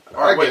worth.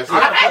 All right, wait. guess. I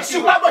asked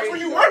you how much were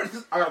you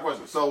worth. I got a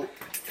question. So,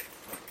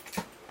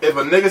 if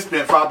a nigga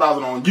spent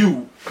 $5,000 on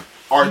you,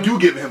 are you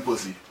giving him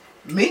pussy?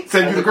 Me?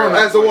 Say you the girl.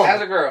 As a woman.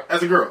 As a girl.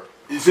 As a girl.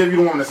 You say you the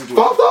woman in that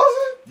situation. 5,000?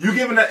 You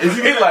giving that? Is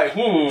you He's like,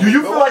 Do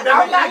you feel like that?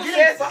 I'm not nigga-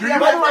 getting. Do you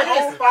but feel like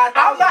listen,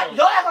 I'm not.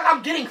 Don't act like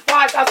I'm getting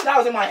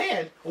 $5,000 in my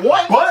hand.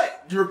 One.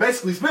 But you're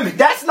basically spending.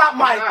 That's not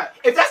my. not.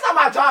 If that's not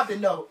my job,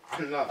 then no.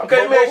 okay, But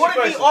let me ask you what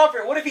a if he question.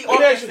 offered? What if he Let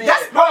me ask offered? you-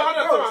 That's Hold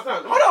on,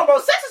 bro. Hold on, bro.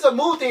 Sex is a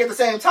mood thing at the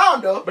same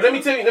time, though. But let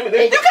me tell you, You can't, bro.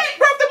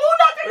 If the mood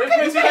not there, Let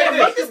me you put it can't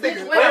like fuck this this.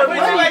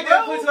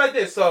 nigga. Put it like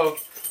this. So,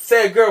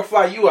 say a girl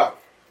fly you out.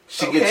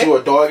 She Okay. gets you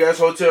a dog ass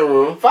hotel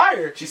room.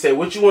 Fire. She say,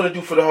 "What you want to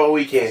do for the whole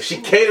weekend?" She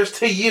caters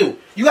to you.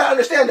 You gotta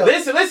understand though.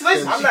 Listen. I'm She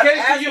not caters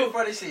to asking you.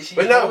 for this shit. She's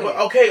But no, doing but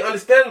it. okay,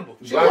 understandable.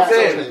 She But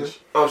asked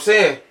I'm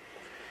saying,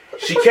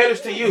 she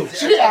caters to you.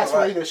 She didn't ask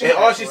for it either. She And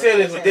didn't all ask she's for it.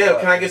 saying is, well, damn,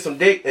 can I get some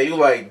dick? And you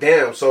like,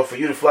 damn, so for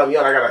you to fly me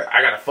out, I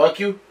gotta fuck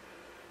you?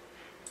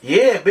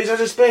 Yeah, bitch, I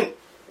just spent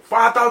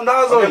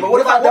 $5,000 on you. But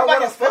what if I What don't about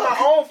want to the spend my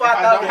fuck? own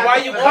 $5,000? Why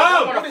you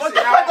come? What the fuck?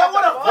 I don't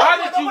wanna fuck. Why I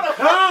did don't you wanna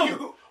fuck you.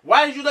 come?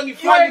 Why did you let me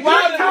fly you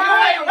out?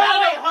 Wait,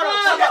 hold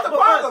on. See, that's the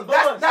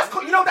problem. That's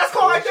cool. You know what that's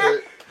called right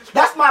there?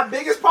 That's my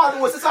biggest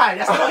problem with society.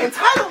 That's called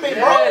entitlement,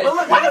 bro. Yes. But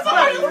look, why the fuck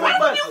are you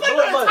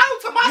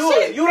entitled to my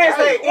shit? You didn't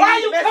say. Why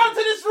you come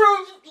to this room?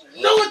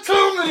 Know what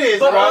time it is,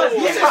 But bro.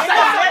 you You should say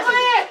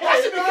that. That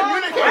should be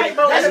communicated.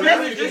 That should be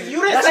communicated.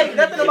 You didn't say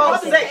nothing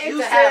about sex.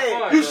 You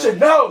said. You should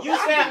know. You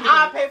said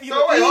I'll pay for you So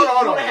to wait, eat. hold on, You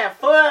hold want to on. have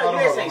fun. Hold You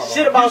on, didn't say hold on,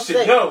 shit You about should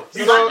sex. know. So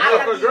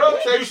if a girl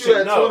You takes should you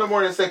at 2 know. in the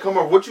morning and say, come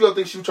over, what you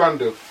think she trying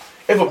to do?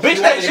 If a bitch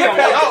That's that shit different.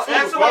 back, No,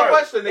 answer my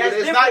question, nigga. That's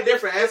It's not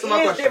different. Answer my It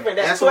is question. different.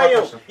 That's Answer 2 my a.m.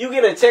 question. You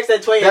get a text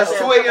at 2 a.m. That's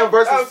 2 a.m.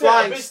 versus I'm saying,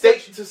 flying bitch,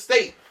 state to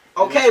state.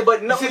 Okay,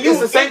 but no, It's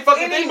the same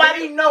fucking thing.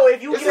 Anybody know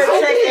if you It's get the a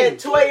same check thing. at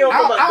 2 a.m.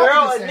 from a I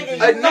girl, would a say nigga,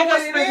 that. you know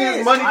what it spending his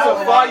is. money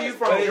to fly you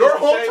from But your it's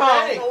the same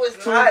hometown thing.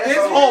 to his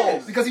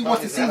home. Because he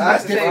wants to see That's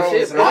what's the same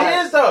different. shit, bro.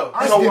 It is though.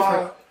 That's So,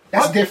 different.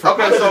 That's different.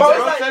 Okay, so But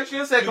girl like- text you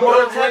and said, You come on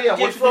don't to have 2 to a.m.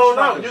 get What you flown think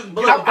out. you You trying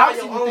can I buy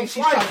obviously your own think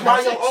she's flight, trying to buy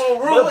have your sex.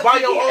 own room, buy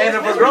your own. And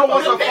if a girl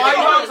wants to fly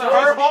you out to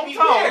her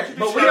hometown,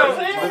 But we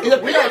don't. It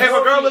depends. If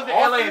a girl lives in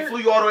LA and flew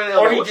you all the way to LA,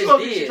 Or he what you just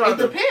gonna think did. she trying It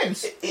to do? depends.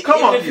 Come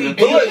on, Even if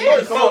he Keita.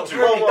 did, come on, It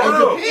turn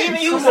Even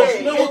depends. you Come on,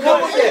 said, no, it what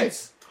color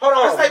depends. Hold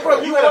on. That's like,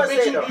 bro, you got a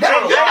bitch, you though.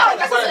 trying to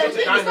that's buy the a same bitch thing, a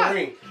it's diamond not.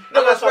 ring.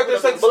 No, I expect her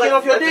to take the But skin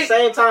off your at the dick.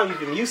 same time,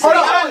 you said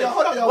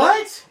Hold on.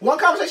 What? One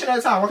conversation at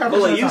a time. One But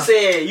conversation when at a you time.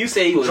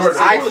 said you was Jordan,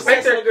 I you was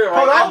expect her. texting a girl,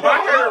 Hold right? on. I buy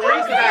her a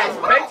ring, I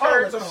expect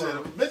her.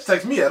 Shit, bitch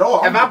text me at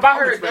all. If I buy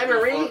her a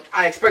diamond ring,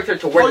 I expect her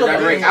to wear the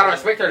diamond ring. I don't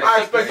expect her to I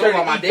stick expect the her thumb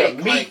on my to eat dick.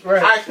 the meat.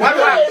 Right. I expect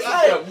her to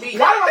eat the meat.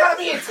 Why do I gotta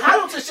be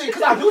entitled to shit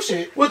because I do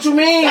shit? What you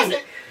mean?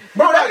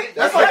 Bro,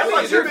 That's like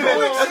like you've you've been been-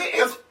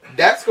 doing.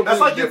 That's completely That's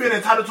like you've been different.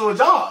 entitled to a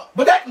job.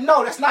 But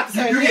that's not the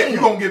same thing. You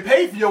gonna get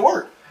paid for your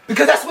work.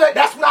 Because that's what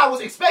I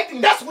was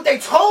expecting. That's what they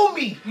told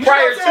me. You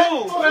Prior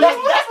know what I'm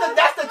saying?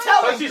 That's the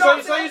telling. You know what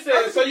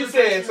I'm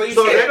saying?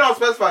 So they don't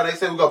specify. They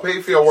say we're gonna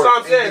pay for your work. So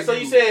I'm saying, so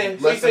you saying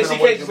she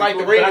can't just like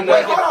the ring and Wait,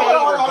 like hold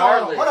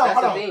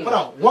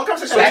on. One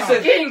conversation at a That's the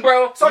time. thing,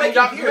 bro. So they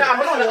y'all, can you're hear.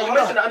 not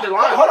missing the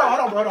underlying. Hold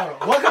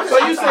on. One conversation.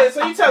 So you said,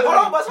 so you telling Hold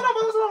on, me.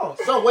 hold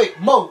on. So wait,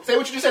 Mo, say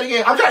what you just said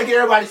again. I'm trying to get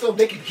everybody so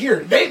they can hear.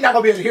 They not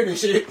gonna be able to hear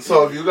this shit.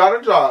 So if you got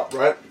a job,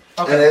 right,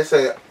 Okay. and they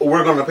say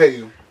we're gonna pay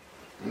you,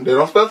 they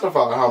don't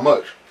specify how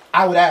much.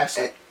 I would ask.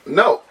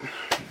 No.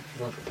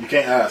 You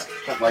can't ask.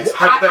 Like I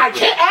hypothetically.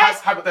 can't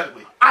ask?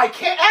 Hypothetically. I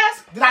can't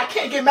ask, then I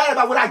can't get mad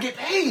about what I get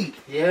paid.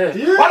 Yeah.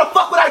 Why the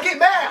fuck would I get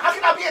mad? How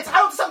can I be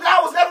entitled to something I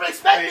was never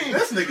expecting? Hey,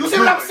 this nigga You see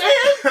what I'm stupid.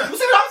 saying? You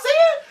see what I'm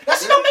saying? That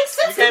shit don't make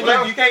sense to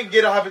me. You can't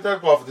get a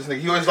hypothetical off of this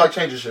nigga. He always like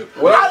changing shit.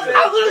 What I'm saying-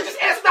 I literally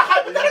just answered the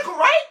hypothetical,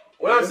 right?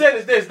 what I'm saying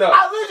is this, though.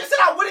 I literally just said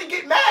I wouldn't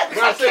get mad because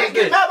What I I'm saying can't is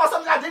get this. mad about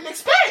something I didn't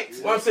expect.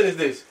 What I'm saying is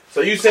this.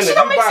 So you saying Shit if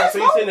don't you make buy, sense, so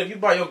you bro. saying if you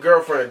buy your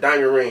girlfriend a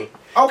diamond ring,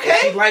 and she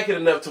Okay? like it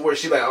enough to where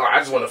she like, oh, I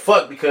just want to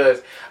fuck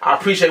because I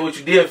appreciate what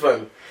you did for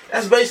me.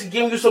 That's basically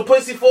giving you some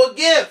pussy for a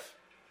gift.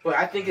 But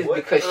I think it's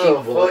because she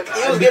Fuck,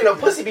 he was getting a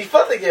pussy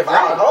before the gift.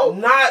 I don't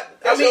know. Not,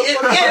 I mean,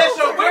 that's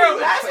your girl.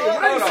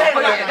 What are you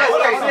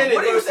saying?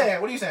 What are you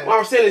saying? What are you saying? What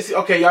I'm saying is,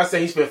 okay, y'all say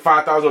he spent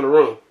 $5,000 on the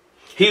room.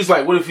 He's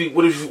like, what if he do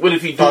it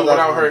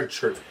without her?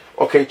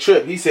 Okay,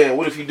 trip. He's saying,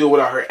 what if you do it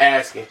without her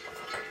asking?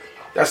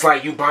 That's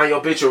like you buying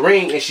your bitch a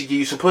ring and she give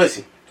you some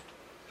pussy.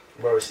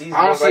 Bro, she's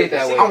I don't see it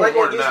that way. I'm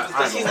more than that.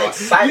 I She's ain't gonna lie.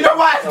 excited. You know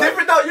why it's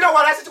different though? You know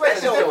why that situation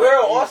is The different?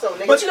 girl also,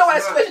 nigga. But you know why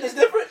that situation is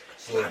different?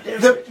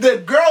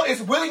 The girl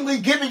is willingly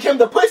giving him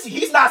the pussy.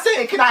 He's not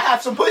saying, "Can I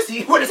have some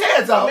pussy?" with his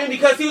hands I up. mean,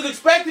 because he was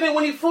expecting it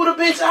when he flew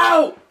the bitch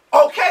out.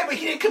 Okay, but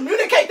he didn't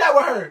communicate that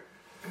with her.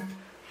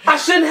 I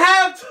shouldn't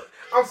have to.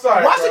 I'm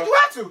sorry, Why bro. should you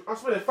have to? I'm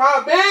spending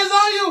 5 bands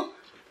on you.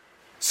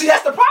 See,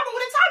 that's the problem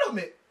with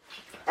entitlement.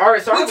 All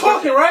right, so We're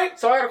talking, right?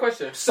 So I got a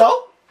question.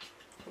 So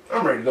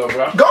I'm ready to go,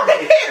 bro. go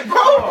ahead,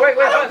 bro. Wait,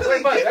 I don't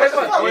really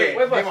get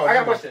what the fuck. I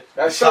got a question.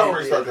 That's Stop so.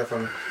 restart that for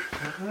me.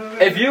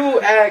 If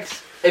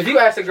you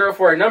ask a girl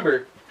for a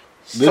number,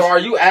 so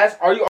you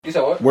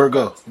said what? Where it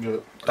go?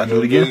 Good. I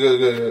do it again?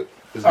 Good.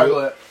 It's All right, good. go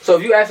ahead. So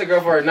if you ask a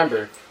girl for a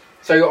number,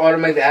 so you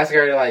automatically ask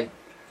her like,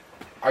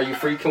 "Are you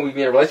free? Can we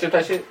be in a relationship?"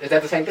 Type shit. Is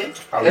that the same thing?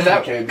 Is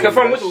that can't be in a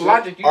from which relationship.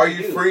 logic? Are should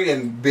you do? free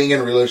and being in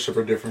a relationship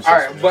are different? All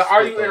right, but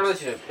are you in a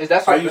relationship? Is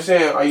that Are you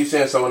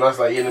saying so when I was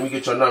like, yeah, let me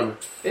get your number?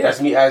 Yeah. That's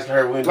me asking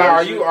her when. Like,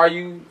 are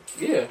you?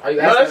 Yeah. Are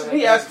you? No, asking that's her, me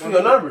like, asking for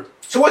your number.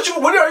 So what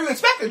are you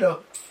expecting though?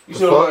 You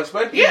see what I'm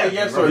expecting? Yeah.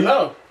 Yes or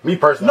no? Me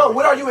personally. No,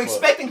 what are you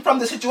expecting from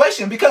the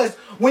situation? Because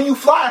when you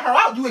fly her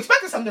out, you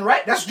expected something,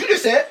 right? That's what you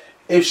just said.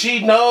 If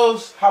she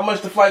knows how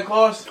much the flight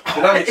costs,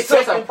 then I'm It's just a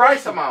expecting.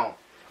 price amount.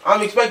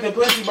 I'm expecting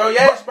pussy, bro.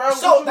 Yes, bro.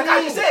 So, What like you I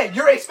mean? just said,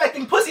 you're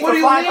expecting pussy What for do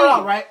you flying her mean?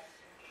 out, right?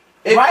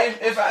 If, Right?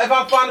 if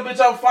I find a bitch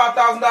out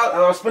 $5,000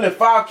 and I'm spending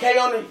 $5K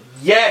on it,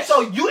 yes.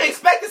 So you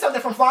expected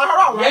something from flying her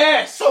out, right?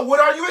 Yes. So what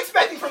are you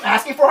expecting from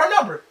asking for her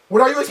number?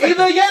 What are you expecting?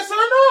 Either yes or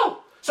no.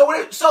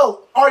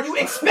 So are you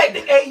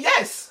expecting a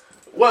yes?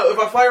 What, if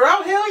I fly her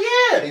out? Hell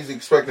yeah. He's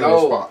expecting a No.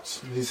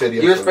 response. He said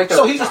yes. You or no. expect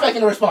So he's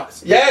expecting a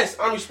response. Yes,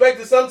 I'm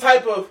expecting some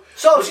type of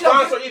So if she don't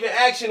response or even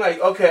action like,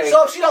 okay.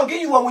 So if she don't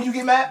give you one, will you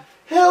get mad?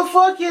 hell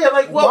fuck yeah.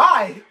 Like, what?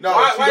 Why? No,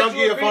 Why- if she why don't you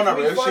give you a agree phone for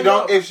number. me If to she find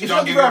don't, out? if she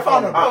don't give you a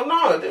phone number. Oh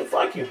no, then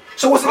fuck you.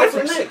 So what's the On to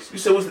difference? next. You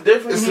said what's the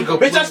difference? It's a Bitch, I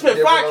completely spent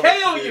different 5K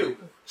level on of you.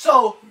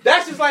 So,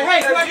 That's just like,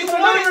 hey, can I get your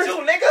number?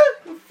 too,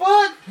 nigga.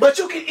 Fuck. but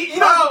you can, you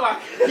know, Oh my.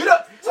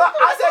 So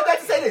I said that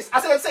to say this.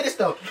 I said that to say this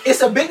though.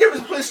 It's a big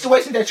difference between a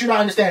situation that you're not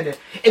understanding.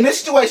 In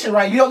this situation,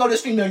 right, you don't know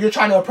this female, you're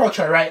trying to approach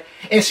her, right?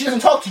 And she doesn't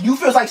talk to you. You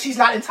feel like she's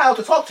not entitled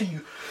to talk to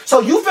you.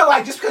 So you feel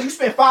like just because you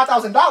spent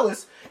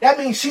 $5,000, that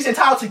means she's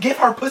entitled to give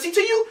her pussy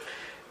to you?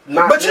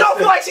 But you don't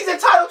feel like she's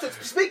entitled to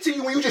speak to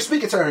you when you just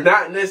speaking to her.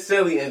 Not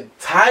necessarily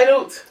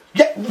entitled.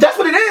 Yeah, that's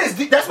what it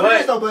is. That's what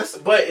it is, though, Bus.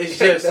 But it's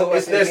just,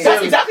 it's necessarily.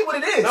 That's exactly what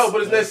it is. No,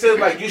 but it's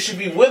necessarily like you should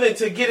be willing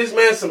to get this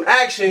man some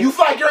action. You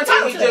feel like you're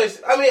entitled to that.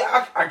 just, I mean,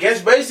 I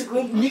guess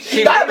basically.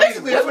 Basically,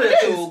 that's what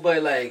it is.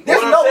 But like,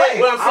 There's no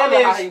way. What I'm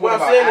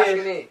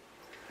saying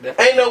is,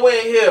 ain't no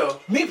way in hell.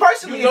 Me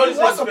personally, You know if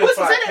you want some pussy,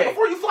 say 5K. that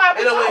before you fly.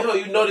 Ain't no way in hell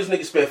you know this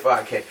nigga spent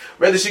 $5K.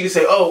 Rather she can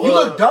say, oh, You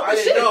look dumb I as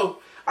didn't shit. know.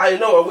 I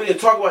didn't know, or we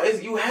didn't talk about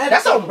it. You had to.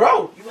 That's talk on bro.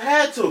 about it. You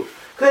had to.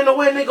 Cause ain't no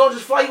way nigga gonna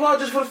just fly you out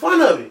just for the fun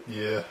of it.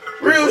 Yeah.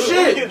 Real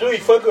shit. You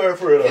fuck her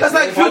for real. That's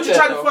like Future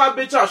trying to fly a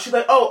bitch out. She's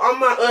like, oh, I'm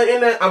not in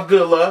that. I'm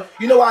good, love.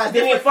 You know why it's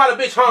Then he different? fly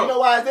the bitch home. You know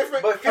why it's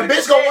different? But A Future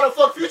bitch gonna said- want to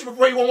fuck Future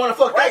before you won't want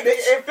to fuck that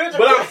bitch.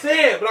 But I'm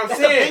saying, That's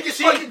the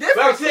biggest fucking difference.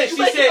 But I'm saying, You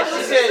make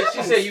it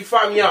she said, you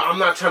fly me out. I'm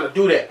not trying to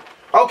do that.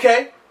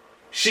 Okay.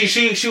 She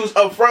was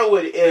upfront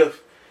with it.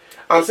 If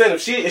I'm saying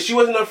if she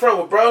wasn't upfront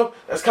with bro,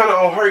 that's kind of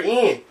on her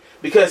end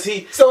because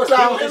So it's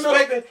not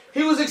on him,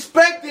 he was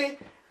expecting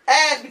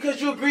ass because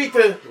you agreed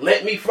to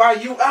let me fly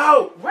you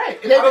out.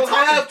 Right. And they've I been don't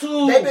talking. have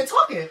to. They've been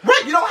talking.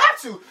 Right. You don't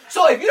have to.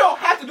 So if you don't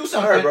have to do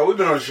something, Alright, bro, we've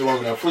been on this shit long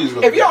enough. Please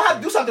go. if you don't have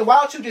to do something, why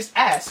don't you just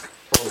ask?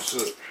 Oh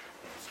shit.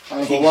 I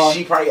ain't gonna lie.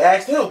 She probably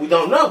asked him. We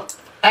don't know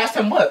Ask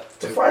him what?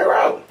 to fly her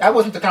out. That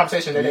wasn't the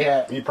conversation that they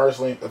had. Me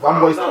personally, if I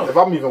don't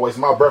know. I'm even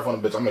wasting my breath on a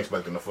bitch, I'm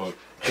expecting to fuck.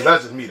 Cause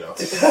that's just me though.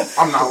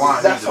 I'm not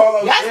lying. That's either. all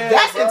I'm saying.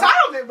 That's bro.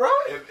 entitlement, bro.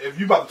 If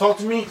you about to talk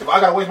to me, if I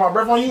gotta waste my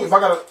breath on you, if I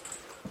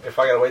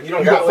gotta wait, you don't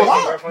You got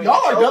got to fucked wait.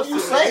 Y'all are W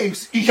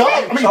slaves.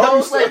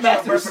 W slave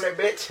masters. That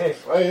bitch. hey,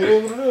 it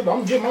is what it is.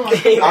 I'm getting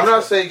mine. I'm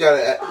not saying you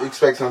gotta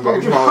expect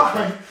something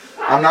back.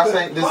 I'm not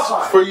saying this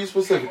is for you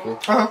specifically.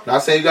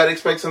 Not saying you gotta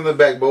expect something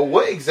back, but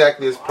what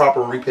exactly is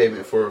proper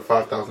repayment for a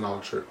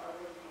 $5,000 trip?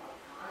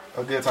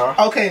 A good time.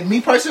 Okay,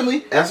 me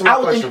personally, Answer I my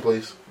would question, think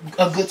please.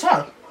 a good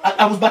time.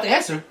 I was about to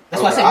answer.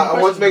 That's why I Okay, said.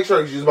 I want to make sure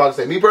because you was about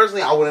to say. Me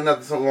personally, I wouldn't have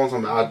to something on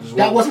something.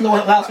 That wasn't the one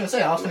I was going to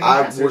say. I was going to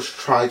I answer. was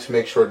trying to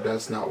make sure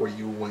that's not where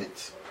you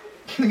went.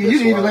 You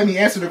didn't even let me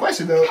answer the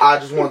question though. I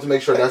just wanted to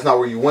make sure that's not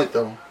where you went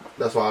though.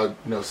 That's why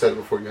I said it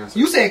before you answered.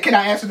 You said, "Can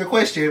I answer the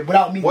question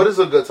without me?" What is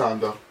a good time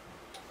though?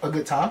 a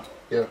good time?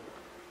 Yeah.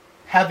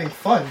 Having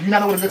fun. You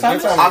not know what a good time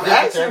is? I'm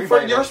asking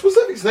for your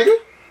specifics, nigga.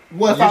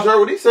 What if You heard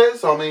what he said,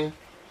 so I mean,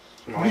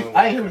 I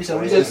didn't hear what he said.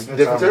 What he it's said.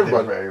 different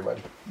to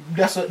everybody.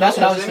 That's what I was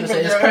going to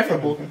say. It's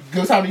preferable.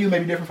 Good time to you may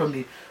be different from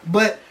me.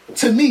 But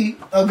to me,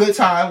 a good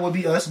time would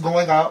be us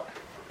going out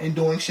and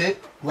doing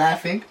shit,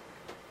 laughing,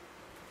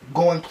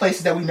 going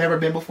places that we've never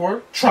been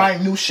before,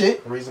 trying new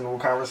shit. Reasonable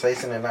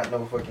conversation and not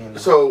no fucking.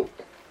 So,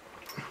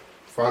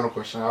 final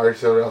question. I already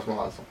said that was my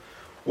last one.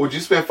 Would you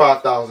spend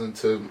 $5,000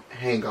 to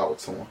hang out with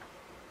someone?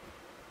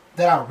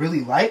 That I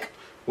really like?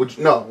 Would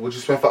you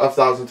spend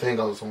 $5,000 to hang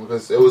out with someone?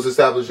 Because it was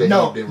established that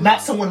No, you didn't.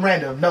 not someone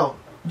random. No.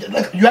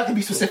 Like, you have to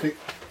be specific.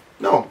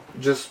 No,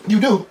 just You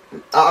do.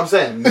 I'm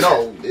saying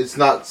no. It's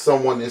not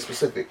someone in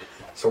specific.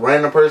 It's a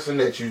random person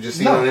that you just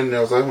see No. on the internet.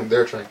 I was like,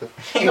 they're attractive.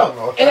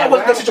 No. And that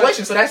wasn't the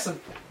situation, so that's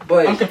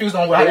But I'm confused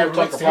on how they that were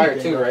relates talking to prior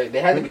anything, too, bro. right? They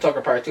had to be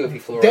talking prior too if he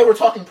flew her They out. were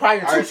talking prior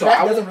to, Alright, so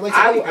that doesn't relate to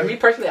anything. me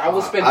personally, I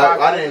would spend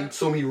I didn't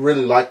assume he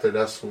really liked her.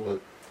 That's what.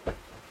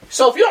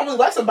 So if you don't really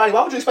like somebody,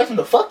 why would you expect them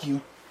to fuck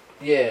you?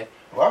 Yeah.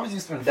 Why would you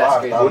spend That's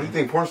 $5,000? good. What do you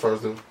think porn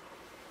stars do?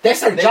 That's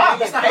their They job.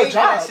 get That's not paid her for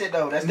that job. shit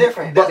though. That's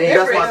different. But That's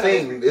that's different. my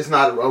thing. It's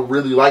not a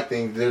really like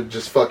thing. They're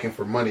just fucking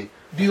for money.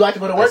 Do you like to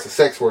go to work? It's a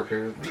sex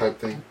worker type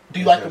thing. Do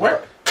you like to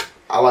work?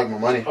 I like my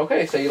money.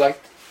 Okay, so you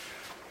like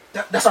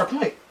That's our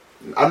point.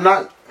 I'm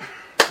not.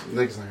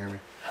 Niggas not hear me.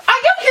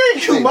 I am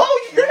hearing you, Mo.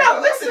 You're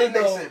not listening, Go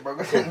to the though. next shit, bro.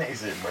 Go to the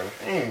next shit, bro.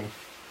 Dang.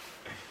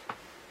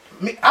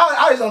 Me,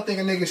 I just don't think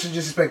a nigga should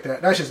just expect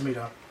that. That's just me,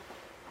 though.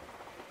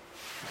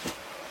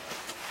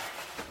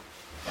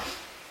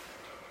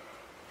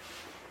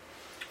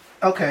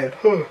 Okay,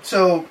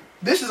 so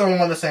this is on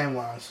one of the same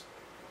lines.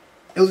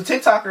 It was a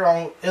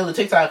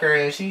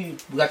TikToker, and she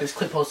got this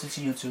clip posted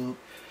to YouTube,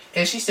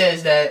 and she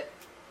says that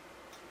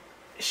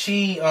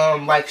she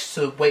likes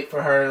to wait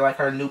for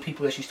her new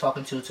people that she's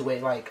talking to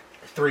wait like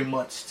 3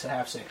 months to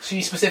have sex.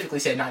 She specifically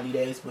said 90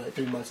 days, but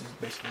 3 months is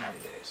basically 90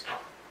 days.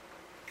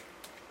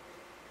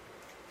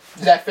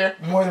 Is that fair?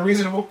 More than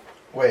reasonable?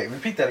 Wait,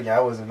 repeat that again. I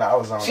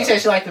was on. She said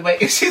she liked to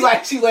wait. She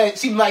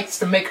likes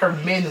to make her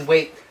men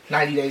wait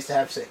 90 days to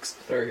have sex.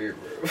 start here,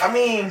 bro? I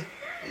mean,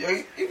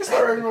 you can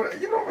start.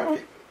 You know, man.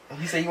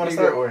 You say you want to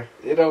start or?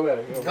 It don't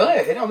matter. Go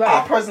ahead. It don't I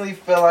matter. personally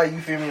feel like, you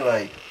feel me,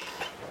 like,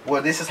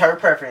 well, this is her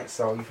preference,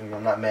 so you feel me,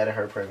 I'm not mad at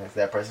her preference,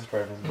 that person's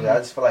preference, but I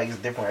just feel like it's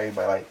different with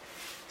everybody. Like,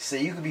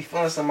 say you could be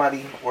feeling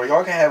somebody, or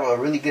y'all can have a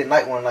really good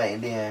night one night,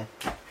 and then,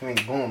 I mean,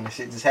 boom, the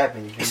shit just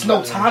happened. You feel It's me?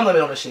 no time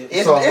limit on the shit.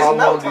 It's So how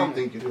no long do time. you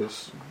think it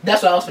is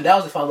That's what I was. That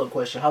was the follow up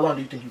question. How long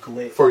do you think you could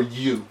wait? for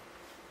you?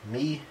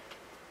 Me?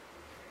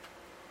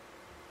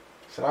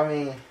 So, I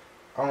mean,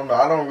 I don't know,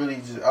 I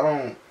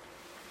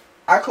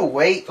could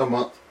wait. A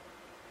month.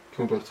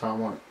 Can we put a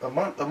time on it?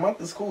 A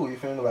month is cool, you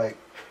feel me, like,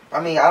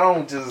 I mean, I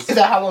don't just. Is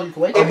that how long you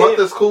can wait? A month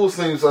is cool.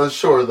 Seems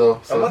unsure though.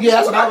 A So. month Yeah,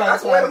 is that's cool. what I I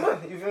like. can wait a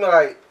month, you feel me,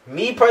 like,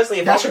 me personally,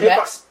 if That's I'm, your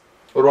max.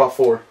 What about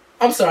 4?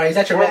 I'm sorry, is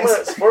that your 4 max?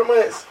 months. 4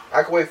 months.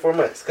 I could wait 4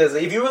 months. Because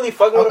if you really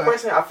fucking with a Okay.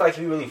 person, I feel like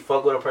if you really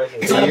fuck with a person,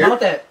 It's not about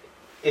that.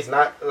 it's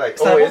not like,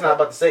 It's not it's about not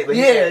about the sex. But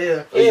Yeah,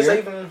 yeah. Yeah, so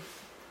even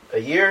a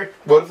year?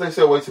 What if they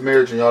said wait to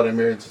marriage and y'all didn't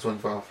marry until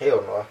 25?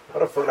 Hell no. What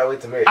the fuck did I wait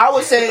to marry? I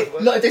would say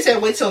no. If they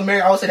said wait till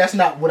marriage, I would say that's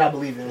not what I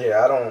believe in.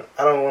 Yeah, I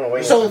don't want to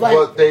wait. So, like-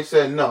 But they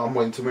said no, I'm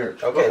waiting to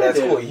marriage. Okay, that's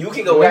Yeah. cool. You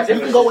can go wait. You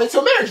can go wait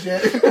till marriage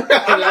then.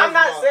 I'm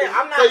not saying.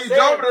 So you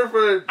jumping her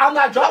for? I'm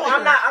not dropping.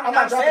 I'm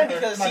not dropping saying her.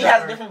 because I'm she not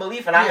has a dropping different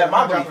belief and I Yeah, have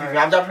my I'm belief. dropping her.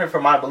 I'm jumping her for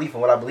my belief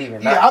and what I believe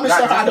in. Yeah, I'm just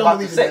saying not I don't about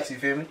believe the in sex. that. You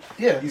feel me?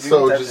 Yeah. You feel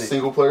So me? That's just it.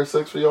 single player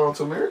sex for y'all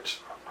until marriage?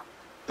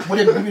 Would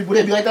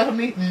it be like that for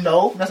me?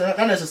 No, not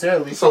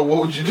necessarily. So what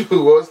would you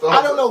do? What's the?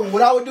 I don't know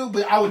what I would do,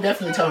 but I would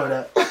definitely tell her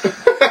that.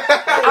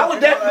 I would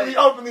definitely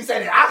openly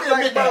say that. I can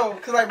admit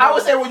that. I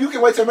would say, well, you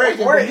can wait till marriage.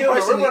 We're But me human. We're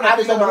personally, gonna I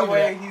just feel don't my believe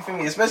way. that. You feel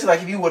me? Especially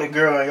like if you with a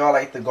girl and y'all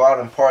like to go out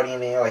and party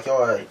and then like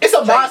y'all It's a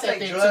take mindset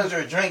thing, drugs too.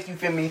 or drink. You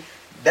feel me?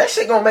 That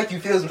shit gonna make you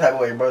feel some type of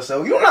way, bro.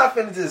 So you're not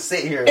finna just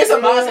sit here. It's a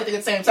mindset thing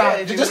at the same time.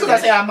 Yeah, Just because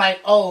I say I'm like,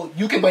 oh,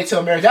 you can wait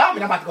till marriage, that don't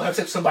mean I'm about to go have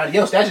sex with somebody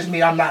else. That just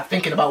means I'm not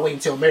thinking about waiting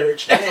till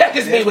marriage. That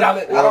just means I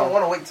without don't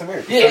want to wait till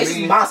marriage. Yeah, it's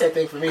me, a mindset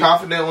thing for me.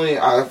 Confidently,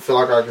 I feel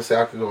like I can say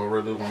I could go a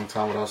really long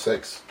time without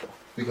sex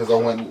because I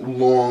went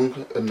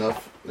long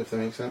enough. If that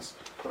makes sense.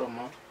 Put them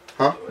on.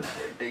 Huh?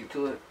 Date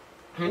to it.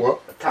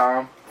 What? A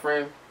time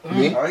frame.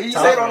 Me? Oh, he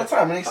say it all the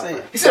time. And he say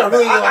it. He said a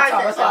really long I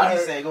time. That's all I he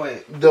heard. say. Go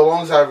ahead. The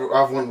longest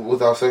I've went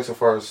without sex so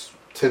far is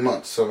 10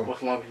 months. So, What's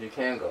the longest you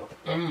can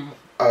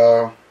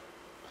go?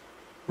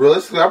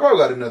 realistically, I probably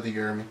got another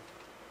year in me.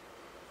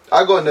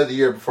 I go another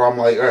year before I'm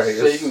like, all right.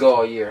 So you can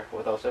go a year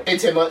without sex. In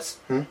 10 months?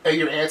 Hmm? A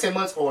year and 10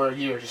 months, or a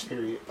year just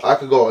period? I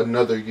could go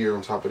another year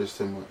on top of this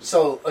 10 months.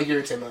 So a year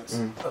and 10 months.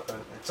 Mm. Okay.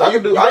 So I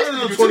could do. I basically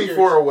could do 2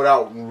 24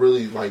 without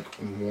really like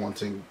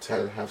wanting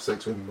to have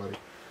sex with anybody.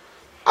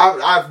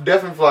 I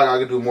definitely feel like I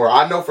could do more.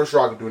 I know for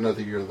sure I could do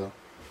another year though.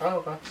 Oh,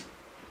 okay.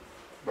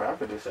 Bro, I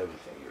could do 17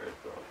 years,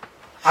 bro.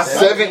 I've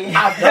Seven-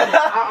 I've done it.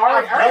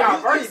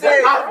 I've already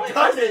said- I've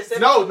done it.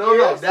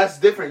 No, that's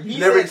different. You He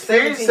never said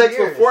experienced 17 sex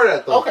years. before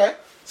that though. Okay.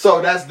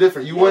 So that's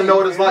different. You wouldn't know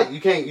what it's like. You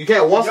can't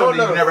want something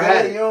you never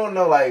had You it. don't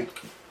know like.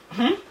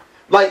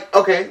 Like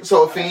okay,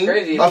 so a fiend,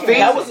 crazy. a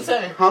fiend. That was the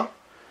same. Huh?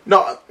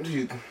 No,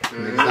 you.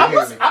 niggas not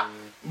hearing me.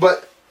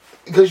 But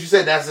because you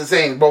said that's the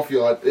same, both of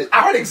y'all.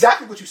 I heard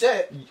exactly what you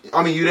said.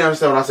 I mean, you didn't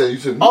understand what I said. You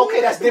said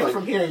Okay, that's different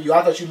from hearing you.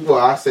 I thought you. Well,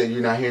 I said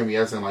you're not hearing me,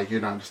 as in like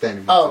you're not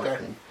understanding me. Oh, type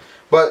okay. thing.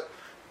 But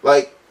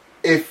like,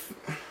 if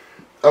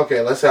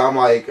let's say I'm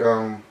like,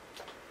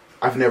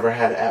 I've never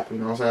had an apple.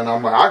 You know what I'm saying?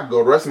 I'm like, I could go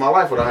the rest of my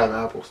life without having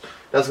apples.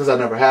 That's because I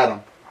never had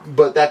them.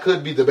 But that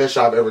could be the best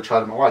shot I've ever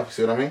tried in my life. You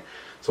see what I mean?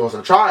 So once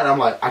I try it, I'm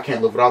like, I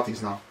can't live without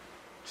these now.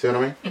 See what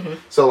I mean? Mm-hmm.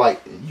 So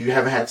like, you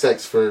haven't had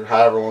sex for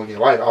however long in your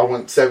life. I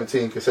went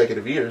 17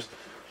 consecutive years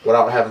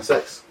without having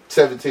sex.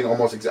 17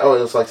 almost. It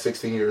was like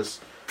 16 years.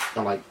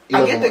 I'm like, I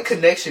 11 get the months.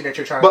 connection that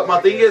you're trying. But to my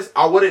make thing there. is,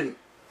 I wouldn't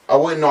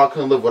know I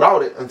couldn't live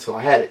without it until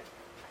I had it.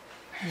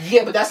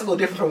 Yeah, but that's a little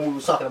different from what we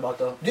were talking about,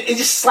 though. It's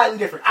just slightly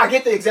different. I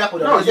get the example,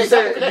 though. No, The you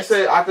example said connects.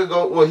 I could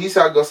go. Well, he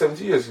said I'd go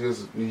 17 years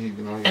because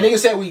And then you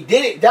said we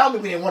did it. That don't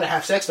mean we didn't want to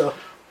have sex, though.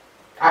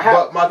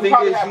 But my thing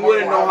is, you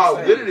wouldn't know how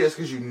good it is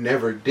because you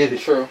never did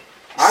it. True.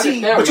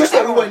 See, but you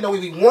said we wouldn't know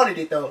we wanted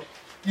it, though.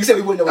 You said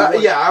we wouldn't know we wanted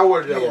it. Yeah, I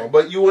worded that Yeah. wrong.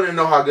 But you wouldn't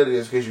know how good it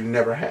is because you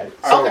never had it.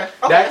 So Okay,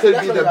 that could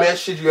that's be what the it is.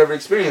 best shit you ever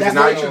experienced. And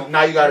That's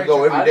now you got to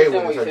go I every day understand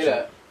why with you it. say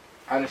type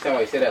that. I understand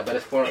why you say that, but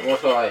it's more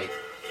so like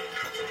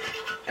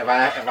if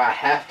I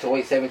have to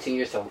wait 17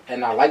 years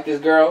and I like this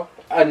girl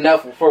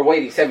enough for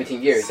waiting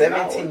 17 years.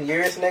 17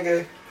 years,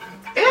 nigga.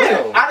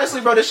 Yeah. Honestly,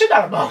 bro, this shit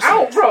not about I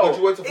don't, sex. bro. But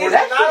you went to 40.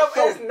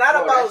 It's not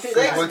about that shit-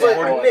 sex, You went but to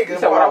 40. nigga,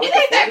 So what I bro. It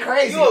ain't that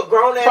crazy. You a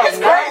grown ass. It's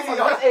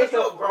crazy.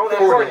 You a grown ass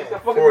 40. man. The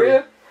fucking 40.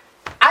 real?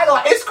 I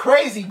know it's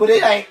crazy, but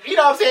it ain't. You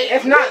know what I'm saying?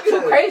 It's not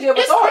too crazy of a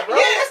It's thought, cra- bro.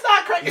 Yeah, it's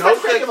not crazy. It's No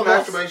not crazy sex, of a thought.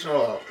 masturbation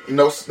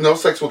allowed. No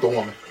sex with a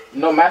woman.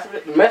 No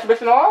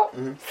masturbation at all?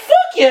 Fuck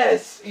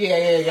yes. Yeah.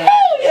 Hell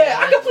yeah.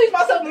 I can please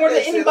myself more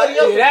than anybody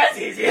else. Yeah, that's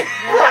easy. I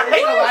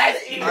ain't gonna lie,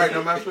 that's easy. All right,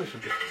 no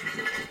masturbation.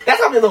 That's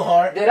gonna be a little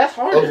hard. Yeah, that's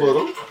hard. A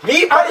little.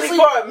 Me Honestly, personally,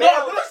 for a no, man,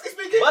 honestly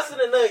speaking, busting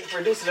a nut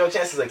reduces your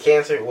chances of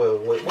cancer. Well,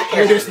 what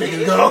here cancer? this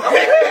nigga go.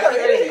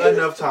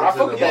 Enough I times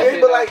fuck in with the that month.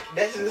 shit. But like,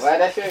 that's just. Why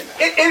that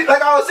shit?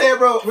 Like I was saying,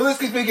 bro,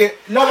 realistically speaking,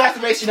 no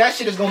masturbation, that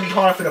shit is gonna be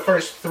hard for the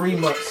first 3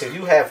 months. Cause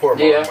you have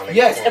hormones. Yeah. my nigga.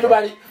 Yes, Come on,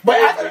 everybody. But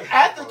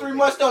after 3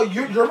 months though,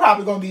 you're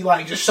probably gonna be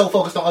like just so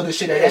focused on other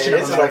shit bro. that Yeah, that shit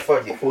it's doesn't just like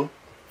matter. fuck it.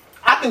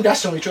 I think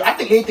that's only true. I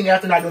think anything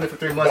after not doing it for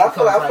 3 months.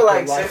 But I feel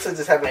like your life. sex will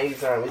just happen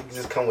anytime. It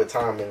just come with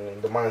time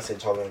and the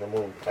mindset y'all in the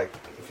mood. Like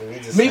for me,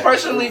 just Me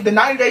personally, the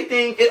 90-day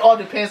thing, it all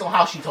depends on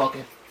how she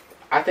talking.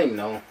 I think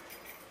no.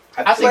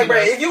 I think like, bro,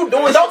 it does. if you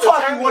doing But don't shit talk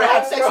to if turn you want to me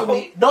have on, sex with bro.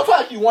 me. Don't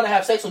talk if you want to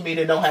have sex with me,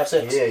 then don't have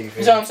sex. Yeah, you You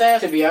feel know what I'm saying?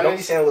 To be Don't be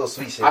honest, saying little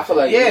sweet shit. I feel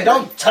like Yeah,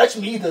 don't touch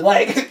me either.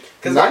 Like,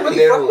 Cause Not I really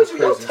there fuck was with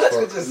you. Your crazy touch as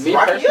could fuck. just me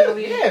rock you up.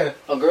 personally, yeah.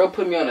 a girl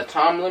put me on a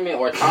time limit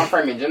or a time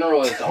frame in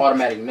general is an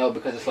automatic no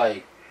because it's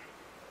like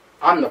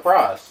I'm the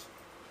prize.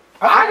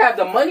 I have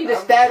the money, the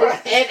status,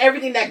 and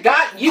everything that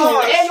got you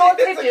and your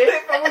picture.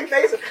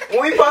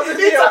 When we posted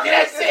He video, talking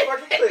that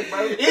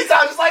shit. He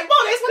sound just like, bro,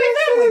 that's what they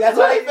family. That's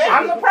what they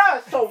family. I'm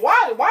surprised. So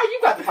why you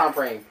got the time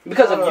frame?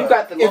 Because if you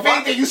got the. If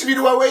anything, you should be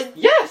the one waiting.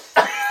 Yes.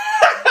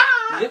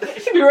 You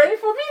should be ready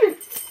for me.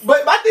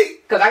 But my thing,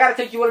 Because I gotta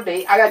take you on a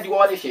date. I gotta do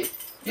all this shit.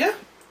 yeah.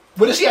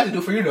 What does she have to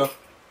do for you though?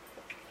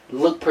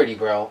 Look pretty,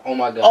 bro. Oh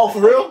my god. Oh, for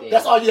real?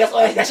 That's all you.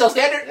 That's your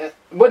standard.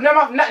 But no,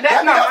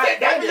 that's not my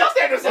That's your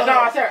standard. No,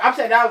 I'm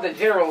saying that was the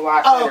general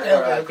life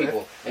standard for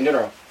people in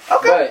general.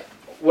 Okay. But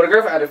what a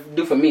girlfriend had to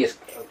do for me is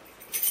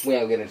we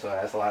ain't gonna get into it.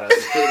 That's a lot of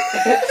other shit.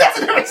 That's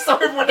a different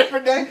story for a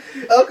different day.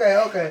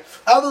 Okay.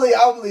 I'll believe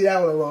that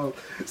one alone.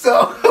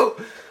 So,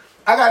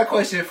 I got a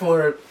question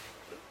for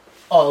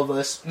all of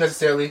us,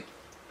 necessarily.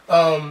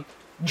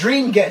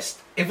 Dream guest.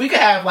 If we could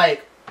have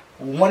like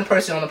one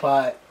person on the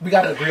pod, we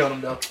gotta agree on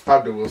them though.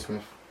 I'll do Will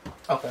Smith.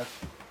 Okay.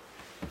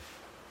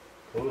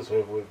 Will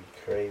Smith would be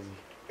crazy.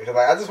 Because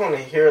like I just want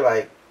to hear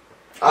like.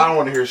 I don't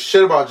want to hear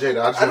shit about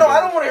Jada. I know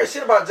I don't want to hear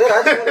shit about Jada.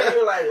 I just want to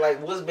hear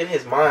like what's been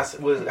his mind.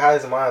 How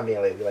his mind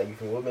been lately? Like you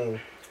can what been.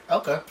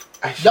 Okay.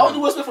 Y'all do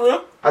Will Smith for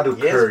real? I do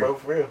Yes, Curry. bro,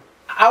 for real.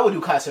 I would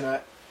do Kai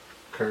Cenat.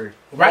 Curry.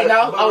 Right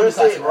now, I would do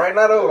Kai Cenat. Right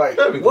now though, like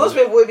That'd be Will cool.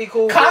 Smith would be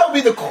cool. Kai would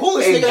be the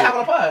coolest nigga Agent. to have on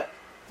the pod.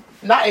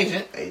 Not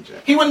Agent.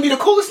 Agent. He wouldn't be the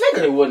coolest It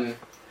nigga. wouldn't.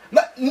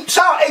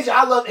 Shout out Agent.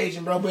 I love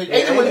Agent, bro. But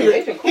Agent wouldn't be.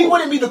 Agent cool. He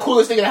wouldn't be the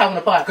coolest nigga to have on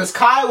the pod because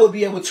Kai would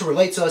be able to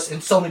relate to us in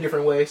so many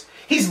different ways.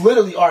 He's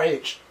literally our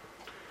age.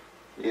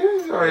 Yeah,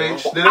 he's our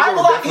age. I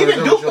will like,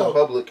 even Duke though.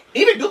 Public.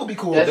 Even Duke would be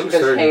cool. That's Duke's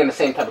because 30. hang in the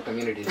same type of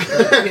communities.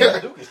 Yeah.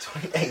 Duke is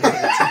 28.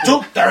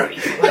 Duke 30.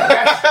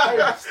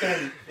 That's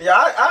 30. Yeah,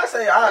 I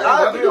say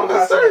I agree on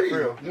Kai Cenat for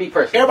real. Me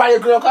personally. Everybody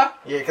agree on Kai?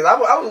 Yeah, because I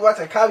was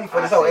watching Kai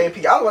for this whole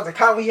AP. I was watching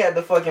Kai when he had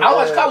the fucking. I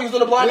watched Kai. He was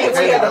doing the blind We dance.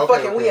 had the Okay,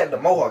 fucking. okay. We had the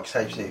Mohawk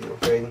type shit.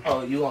 Okay,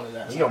 Oh, you on to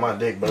that? you on my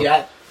dick, bro.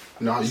 Yeah.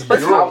 No, you But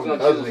you're I on was the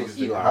gonna other choose niggas.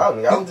 Eli.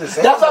 I was just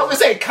saying. That's what I was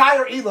gonna say. Kai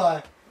or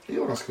Eli.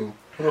 Elon's cool.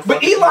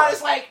 But Eli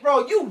is like,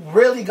 bro, you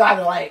really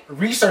gotta like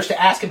research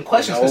to ask him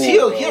questions because he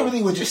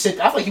really would just sit.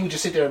 I feel like he would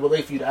just sit there and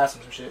wait for you to ask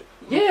him some shit.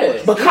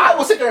 Yeah. But Kai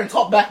will sit there and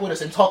talk back with us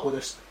and talk with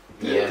us.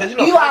 Yeah. Because you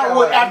know, Kai Eli got a would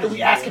lot of after energy,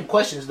 we ask man. him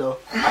questions though.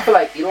 I feel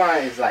like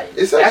Elon is like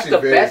It's that's actually the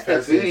very best the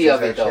fascinating. beauty of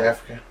He's it actually though.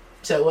 African.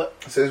 Said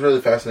what? So it's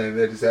really fascinating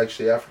that he's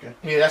actually African.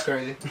 Yeah, that's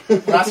crazy.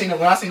 When I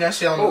seen that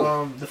shit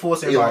on the Full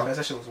Sail Elon. podcast,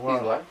 that shit was He's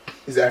wild. what?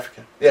 He's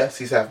African. Yes,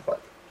 he's half black.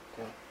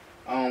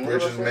 What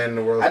Richest was I man saying? in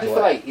the world. I is just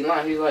black. feel like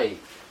Elon, he's like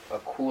a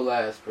cool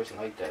ass person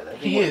like that. Like,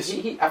 He is.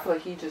 I feel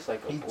like he just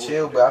like a He bullshit.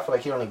 chill, but I feel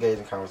like he don't engage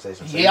in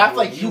conversation. So Yeah, I feel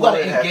like you gotta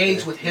would have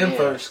engage to- with him Yeah.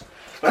 first.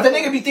 But the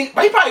nigga be think,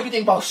 but he probably be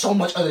thinking about so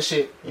much other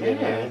shit. Yeah,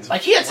 man.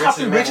 Like he a top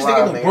three richest man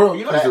nigga in alive, the world.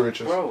 You know He's the that?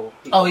 richest. Bro.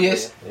 Oh, he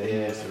is? Yeah, he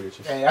is the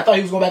richest. Hey, I thought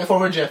he was going back and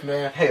forth with Jeff,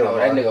 man. Hell No, no,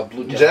 that nigga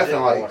blew Jeff in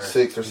in like water.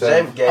 6 or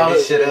 7. Jeff gave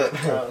his shit up.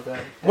 Oh, okay.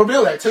 Where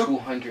Bill at too?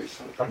 200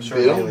 something. I'm sure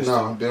Bill? Bill is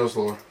No, Bill's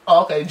lower.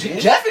 Oh, okay.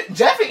 Jeff and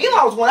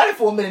Elon was going at it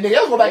for a minute, nigga. They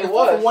was going back and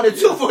forth from 1 and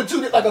 2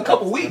 for like a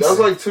couple weeks. That was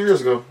like 2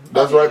 years ago.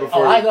 That's right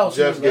before I know,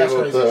 Jeff 2 gave years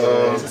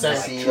ago. up That's the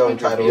crazy. CEO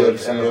title. yeah, of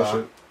the CEO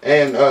Amazon. shit.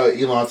 And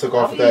Elon took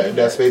off with that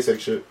SpaceX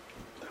shit.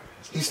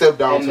 He stepped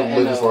down to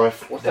live his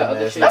life. What's that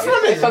other shit? That's what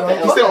I mean, It's something bro.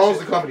 He else. still owns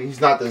the company.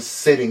 He's not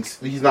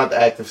the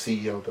active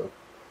CEO though.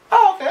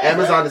 Oh, okay.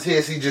 Amazon is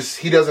his.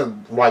 He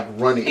doesn't like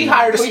run it. He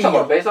hired a Who you talking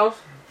about, CEO. Bezos?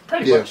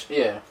 Pretty Yeah. much.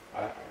 Yeah.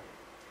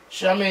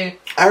 Shit, I mean,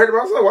 I heard about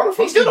it. I was like, why the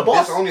fuck He's still the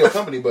boss. disown your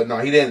company? But no,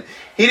 he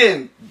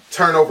didn't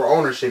turn over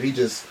ownership. He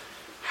just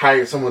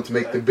hired someone to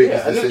make the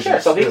biggest Yeah, I didn't care.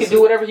 decisions. So he That's can do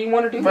it. whatever he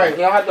want to do. Right.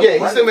 He don't have to Yeah, he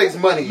run still it. makes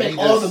money. make He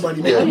all just- the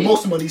money, yeah. make the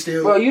most money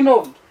still. Bro, you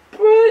know, bro,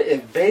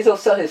 if Bezos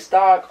sell his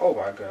stock, oh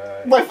my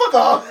god. Wait, fuck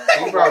off.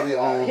 He probably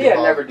owns He'd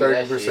about never do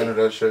that 30% of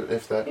that shit,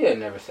 if that. He'll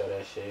never sell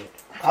that shit.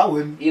 I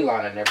wouldn't.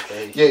 Elon would never sell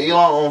his Yeah, shit.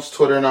 Elon owns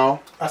Twitter now.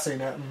 I say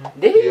that.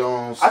 Did He he?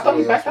 owns. I thought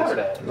he yeah, backed owns out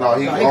of Twitter. that. No,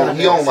 he No,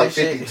 he owned got like that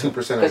shit. 52% of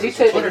Because it. he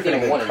said Twitter he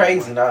didn't finna want get it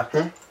crazy no more.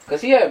 now.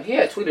 Because he had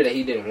tweeted that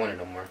he didn't want it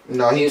no more.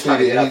 No, he was trying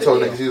to tweeted get and out he the told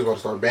deal. niggas he was about to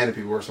start banning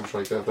people or something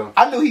like that though.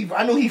 I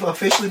knew he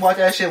officially bought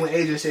that shit when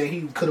Agent said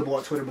he could have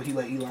bought Twitter, but he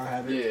let Elon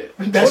have it.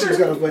 Yeah. That shit's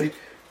kind of funny.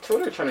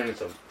 Twitter turning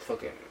into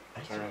fucking. I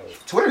don't know.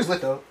 Twitter's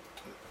lit though.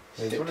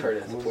 Shit turned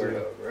into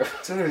Twitter, bro.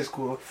 Twitter is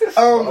cool.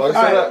 Oh,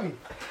 alright.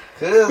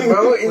 Cause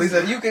bro,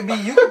 you could be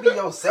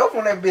yourself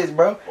on that bitch,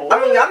 bro.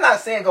 I mean, I'm not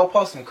saying go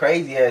post some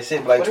crazy ass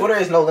shit, but like Twitter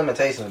is no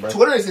limitations, bro.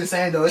 Twitter is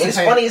insane though. It's It's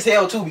insane. funny as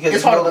hell too because It's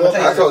it's no hard to walk. I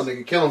limitations. told a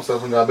nigga kill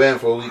himself and got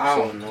banned for a week. I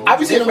So. don't know. I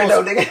be seeing them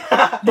Different though, on,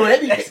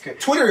 nigga. bro.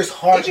 Twitter is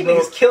harsh, They be bro.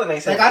 niggas killing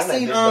themselves. Like, I on that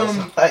seen, bitch,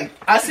 though. So, like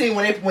I seen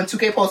when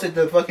 2K posted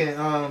the fucking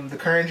the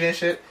current gen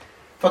shit.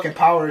 Fucking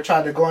Power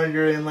tried to go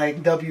under and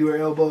like W or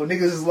elbow.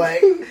 Niggas is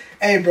like,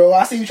 hey bro,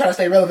 I see you trying to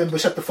stay relevant, but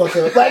shut the fuck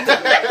up. Like,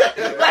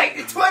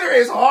 like Twitter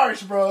is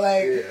harsh, bro.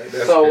 Like Yeah,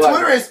 that's So, crazy.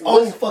 Twitter is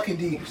all fucking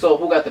deep. So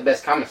who got the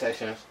best comment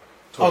sections?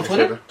 Oh,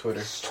 Twitter? Twitter.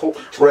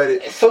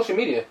 Reddit. It's social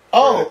media.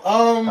 Oh,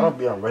 I don't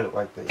be on Reddit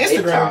like that.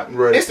 Instagram.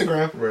 Reddit.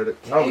 Instagram. Reddit.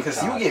 No,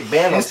 because you get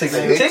banned on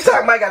Instagram. TikTok.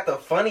 TikTok might got the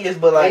funniest,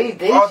 but like,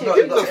 They all should the-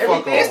 get the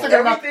fuck on.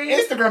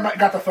 Instagram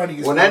got the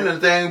funniest. When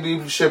that thing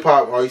be shit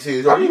pop, all you see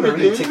is I don't even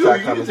read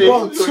TikTok comments.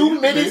 Bro, 2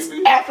 minutes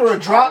after a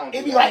drop,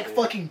 it'd be like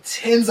fucking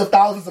tens of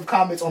thousands of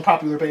comments on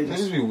popular This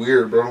pages. be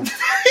weird, bro. You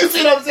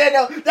see what I'm saying?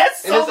 No,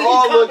 that's And so it's many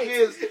all little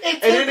comments. kids.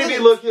 And then there be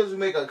little kids who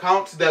make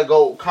accounts that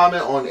go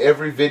comment on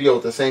every video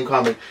with the same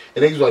comment.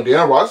 And they just like,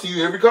 damn, bro, I see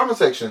you every comment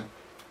section.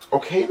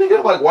 Okay,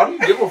 nigga, like, why do you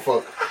give a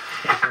fuck?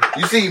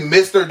 You see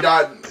Mr.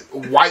 Dot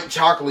white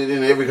chocolate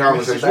in every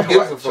comment section. Who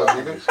gives a fuck,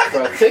 nigga?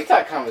 Bro,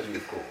 TikTok comments be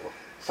cool.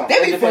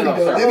 They be funny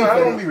though. They be I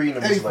don't funny. be reading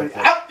them They be just like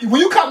funny. that.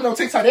 When you comment on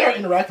TikTok, they're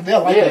interactive.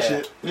 They'll like that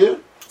shit. Yeah.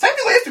 Same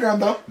thing with Instagram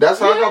though. That's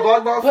how I got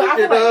blocked by But I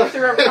feel like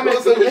Instagram what's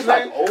comments, up, it's bitch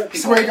like name? old people.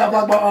 Swear you got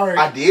blocked by Ari.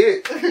 I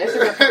did.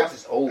 Instagram comments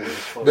is old as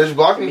fuck. Bitch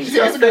blocked me. Me. She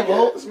got Instagram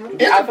old.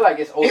 I feel like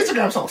it's old.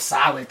 Instagram's so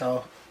solid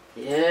though.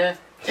 Yeah.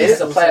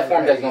 It's a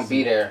platform that's gonna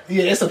be there.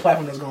 Yeah, it's a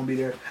platform that's gonna be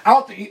there. I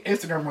don't think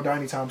Instagram will die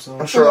anytime soon.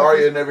 I'm sure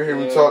Arya never hear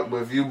me talk,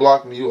 but if you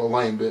block me, you a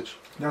lame bitch.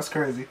 That's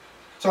crazy.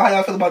 So how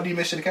y'all feel about D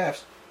Mitch to the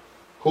Cavs?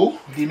 Who?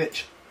 D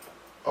Mitch.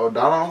 Oh,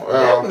 Dono?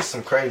 That was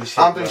some crazy shit.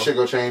 I don't think bro. shit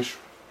gonna change.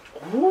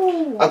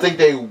 I think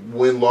they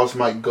win-loss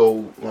might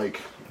go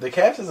like The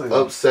Cavs is a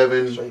up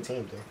 7, straight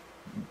team,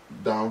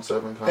 though. down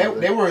 7.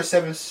 Kind They were a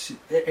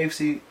 8th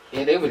seed.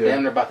 Yeah, they were Yeah.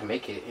 damn near about to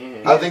make it.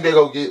 Yeah. I think they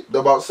go get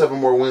about 7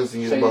 more wins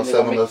than you. So About you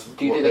 7 less.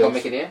 do you think they're gonna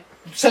make it in?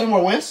 7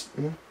 more wins.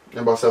 And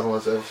about 7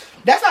 less L's.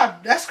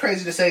 That's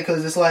crazy to say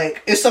because it's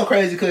like it's so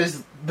crazy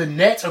because the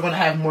Nets are gonna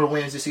have more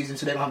wins this season,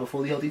 so they don't have a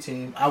fully healthy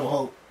team. I would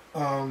hope.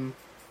 I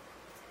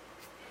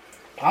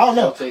don't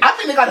know. I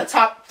think they got a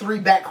top 3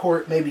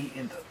 backcourt maybe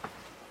in the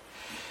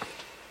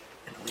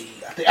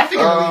league. I think in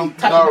the league.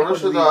 Top 3 backcourt in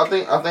Richard, the though,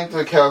 league. I think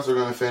the Cavs are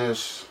gonna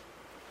finish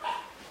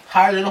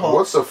Higher than the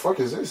Hawks. What the fuck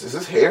is this? Is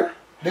this hair?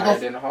 They're Higher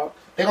gonna, than the Hawks.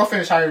 they gonna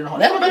finish higher than the Hawks.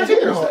 They have a better team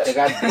than the Hawks. They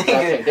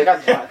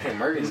got DeJounte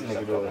Murray and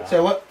stuff though now. Say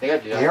what? They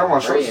got Yeah, my DeJounte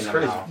shorts Murray is in them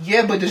crazy. now.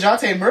 Yeah, but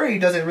DeJounte Murray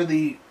doesn't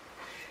really.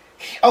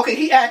 Okay,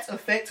 he adds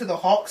effect to the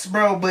Hawks,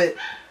 bro, but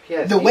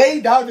Yes, the way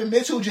Donovan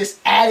Mitchell just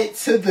added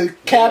to the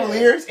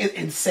Cavaliers is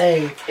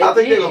insane. I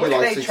think they're gonna be They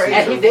like 6 trade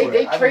And him.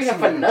 they I trade didn't him see for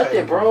them nothing, trade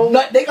him. bro.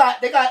 No, they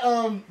got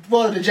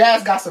well the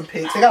Jazz got some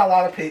picks. They got a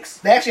lot of picks.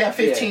 They actually have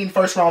 15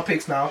 first round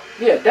picks now.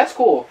 Yeah, that's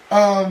cool.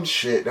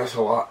 Shit, that's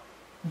a lot.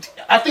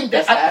 I think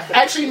that I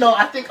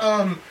think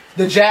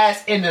the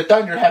Jazz and the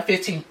Thunder have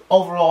 15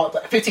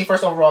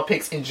 first overall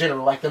picks in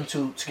general, like them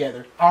two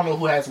together. I don't know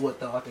who has what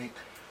though, I think.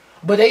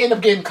 But they end up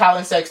getting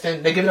Colin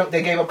Sexton. They gave up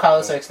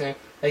Colin Sexton.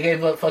 They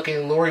gave up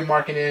fucking Lauri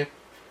Markkanen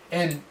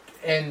and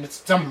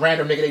some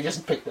random nigga they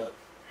just picked up.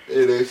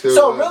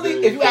 So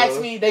really, if you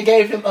ask me, they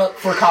gave him up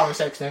for Colin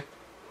Sexton,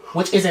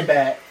 which isn't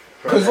bad.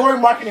 Because Lauri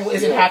Markkanen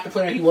isn't half the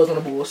player he was on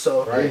the Bulls,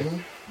 so Right.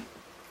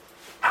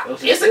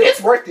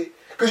 it's worth it.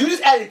 Because you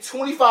just added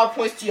 25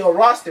 points to your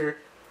roster,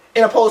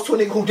 in opposed to a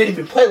nigga who didn't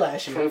even play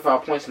last year.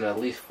 25 points and at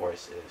least 4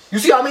 assists. You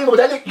see what I mean? But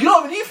that nigga, you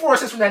don't even need 4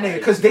 assists from that nigga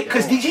because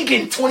DG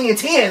getting 20 and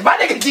 10. My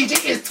nigga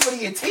DG is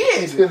 20 and 10.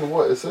 He's getting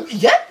what? Assist?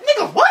 Yeah,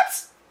 nigga, what?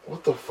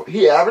 What the fuck?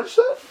 He averaged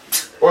that?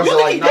 Or is You it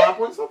think like he 9 did?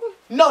 point something?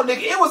 No,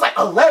 nigga, it was like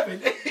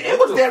 11. It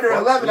was damn near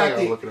 11, I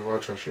think. Look at it, I'll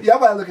trust you. Yeah, I'm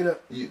about to look it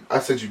up. I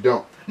said you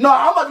don't. No,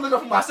 I'm about to look it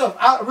up for myself.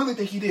 I really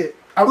think he did.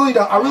 I really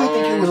don't. I really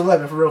think it was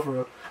 11 for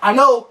real. I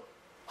know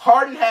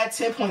Harden had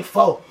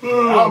 10.4. I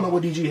don't know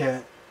what DG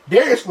had.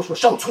 Darius was for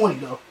sure 20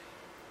 though.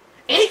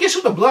 And he can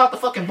shoot the blood out the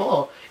fucking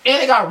ball.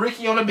 And they got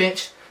Ricky on the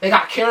bench. They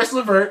got Karis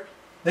LeVert.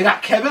 They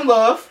got Kevin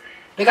Love.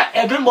 They got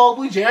Evan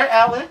Mobley, Jared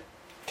Allen.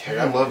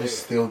 Kevin Love is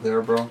still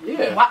there, bro.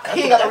 Yeah.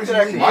 He ain't got no reason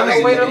to leave. My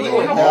nigga Wait, didn't wait, go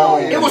wait,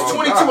 home. It was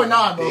 22 and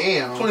 9, bro.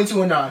 Damn.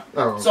 22 and 9.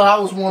 Oh. So I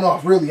was one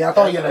off, really. I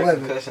thought he had After that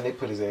 11. concussion, they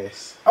put his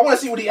ass. I want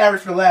to see what he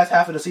averaged for the last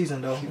half of the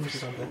season, though. Let me see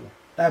something.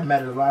 That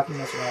mattered a lot. I think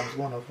that's what I was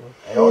going off for.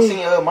 Hey, y'all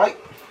seen Mike?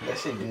 That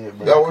shit good,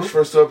 bro. That was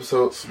first 2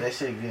 episodes. That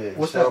shit good.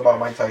 What's Show that? about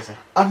Mike Tyson.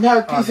 I'm not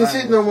a piece of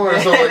shit no more or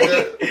something like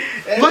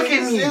that. Look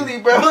at me.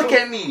 silly, bro. Look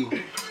at me.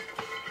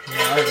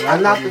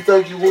 I'm not the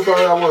thug you thought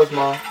I was,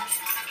 Mom.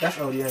 That's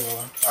OD, I ain't gonna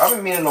lie. I've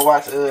been meaning to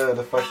watch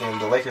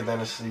the Lakers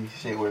Dynasty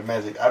shit with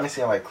Magic. I've been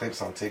seeing like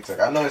clips on TikTok.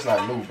 I know it's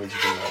not new, but you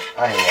can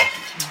I ain't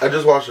watched I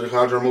just watched the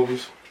Conjuring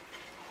movies.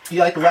 You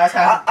like the last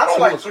half? I don't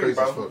Two like was 3, crazy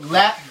as bro. fuck.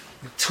 Lap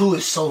 2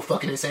 is so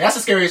fucking insane. That's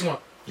the scariest one.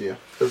 Yeah, it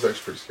was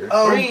actually pretty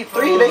scary.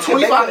 3, they 25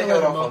 could and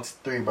have 11, off on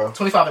 3, bro.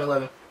 25 and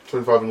 11.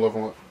 25 and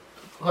 11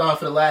 what?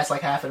 For the last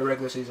like half of the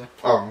regular season.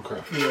 Oh,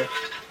 okay. Yeah.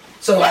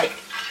 So like,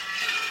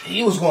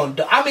 he was going.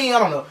 I mean, I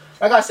don't know.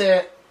 Like I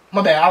said,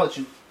 my bad. I'll let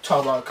you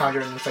talk about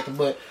Conjuring in a second.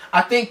 But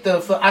I think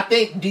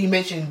D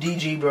Mitch and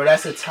DG, bro.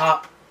 That's the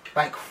top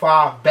like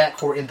 5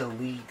 backcourt in the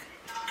league.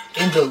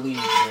 In the league,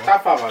 bro.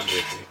 Top 5 on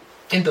this.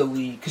 In the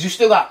league, because you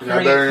still got Curry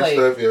and Darius, Clay.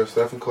 Steph, yeah,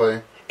 Steph and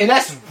Clay. And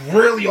that's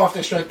really off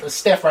the strength of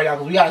Steph right now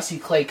because we got to see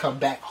Clay come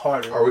back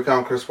harder. Are we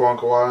counting Chris Paul and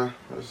Kawhi?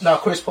 No,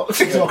 Chris Paul.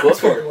 Chris Paul. Not Chris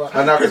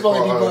Chris Paul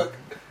and Paul. D-Book.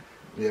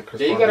 Yeah,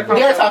 Chris Yeah, you Paul. gotta and count-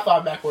 They're a top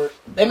 5 backcourt.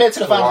 They made it to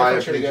the finals Kawhi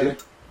first year and together.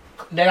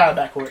 They're not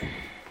a backcourt.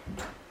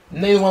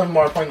 Neither one of them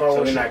are a point guard. So or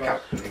we're shooting not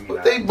guard. counting.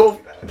 But they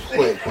both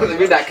play.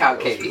 We're not count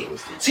Katie.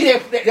 See,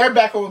 their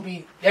backcourt would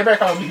be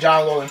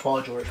John Wall and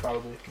Paul George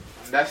probably.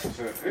 That's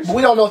But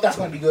we don't know if that's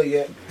going to be good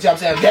yet. See what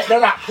I'm saying? They're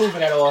not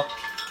proven at all.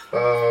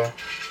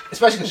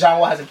 Especially because John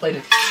Wall hasn't played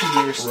in 2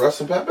 years. Russ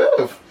and Pat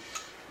Bev.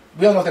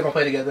 We don't know if they're going to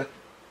play together.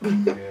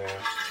 yeah.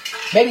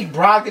 Maybe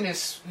Brogdon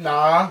is...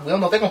 Nah, we don't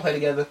know if they're going to play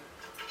together.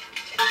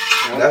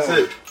 That's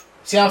it.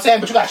 See what I'm saying?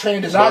 But you got Trey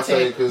and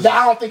DeJounte.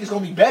 I don't think it's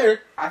going to be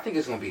better. I think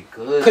it's gonna be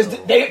good. Because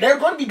they're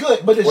going to be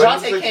good. But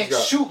DeJounte can't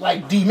got? shoot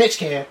like D. Mitch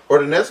can. Or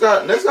the Nets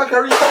got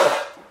Kyrie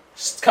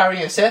Seth.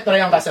 Kyrie and Seth? No, they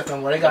don't got Seth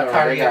no more. They got No,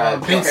 Kyrie they got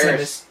and Ben Harris.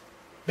 Simmons.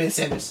 Ben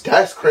Simmons.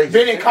 That's crazy.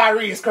 Ben and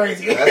Kyrie is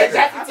crazy. That's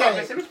That's I thought insane.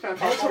 Ben Simmons playing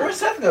Hey, so power where's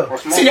forward. Seth go? Or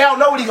small. See, they don't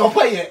know what he's going to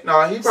play yet.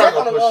 No, he Seth probably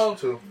on the, gonna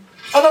push too.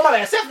 Oh, no, my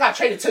bad. Seth got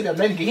traded to them.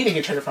 He didn't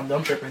get traded from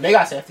them. Tripping. They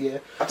got Seth, yeah.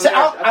 I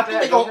I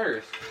think they go.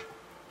 go.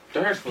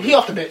 He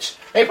off the bench.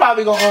 They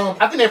probably go.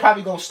 I think they're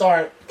probably gonna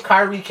start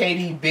Kyrie,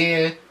 KD,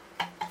 Ben,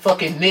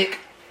 fucking Nick,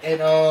 and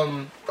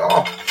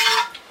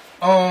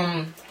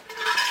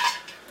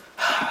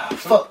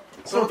fuck.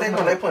 So what they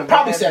doing? They putting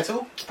Probably Ben at Seth.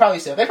 two? Probably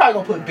Seth. They probably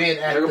gonna put Ben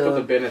at They're gonna put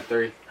the the. Ben at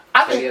 3.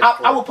 I think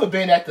I would put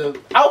Ben at the.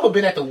 I would put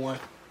Ben at the 1.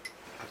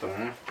 At the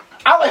 1.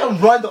 I'll let him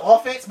run the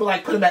offense, but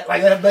like put him at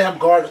like let him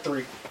guard the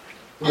 3.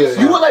 Yeah.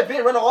 You would let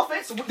Ben run the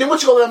offense? Then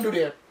what you gonna let him do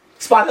there?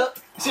 Spot up?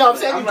 See what I'm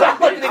saying? You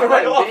gotta let the nigga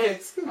run the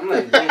offense. I'm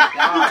like, Ben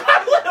dive.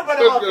 Let him run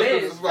the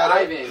offense. Ben's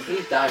diving.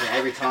 He's diving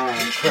every time.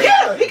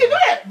 Yeah, he can do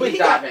that. But He's he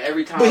got, diving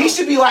every time. but he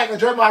should be like a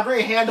Draymond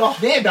Green handoff,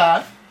 then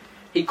dive.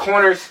 He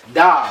corners,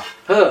 dive.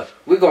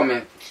 We go,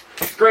 man.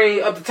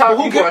 Screen up the top. But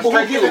who He going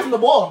straight give him through. the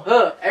ball?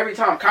 Every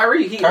time.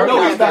 Kyrie, he Kyrie No,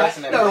 not he's not.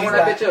 passing that. No, He's he's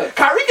that not. bitch up.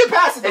 Kyrie can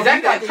pass it. Though.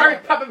 Exactly. He Like got Curry.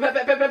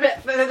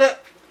 the-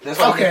 That's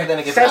why Okay. he's then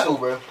against that too,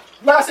 bro.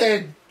 Like I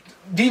said,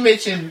 D.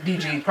 Mitch and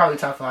DG probably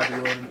top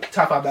 5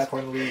 top 5 backcourt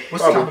in the league.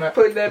 What's the time of that?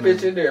 Put that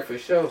bitch in there for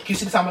sure. Can you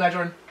see the time of that,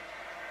 Jordan?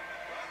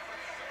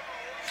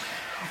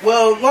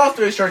 Well, long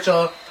story short,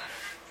 y'all.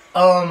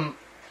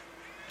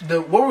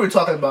 What were we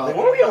talking about? Like,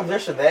 when we on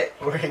this or that?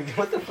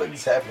 What the fuck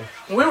is happening?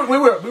 We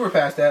were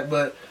past that,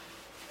 but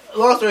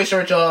long story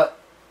short, y'all.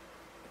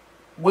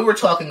 We were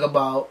talking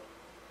about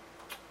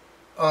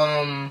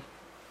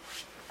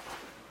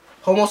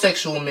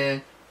homosexual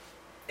men.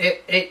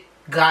 It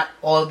got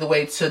all the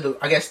way to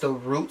the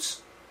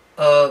roots.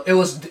 It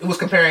was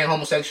comparing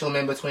homosexual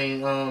men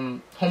between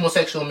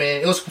homosexual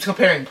men. It was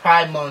comparing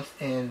Pride Month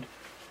and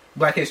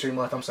Black History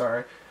Month. I'm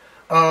sorry.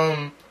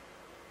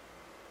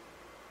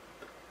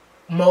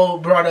 Mo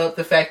brought up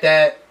the fact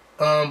that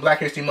Black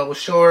History Month was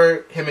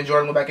short. Him and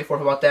Jordan went back and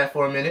forth about that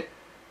for a minute.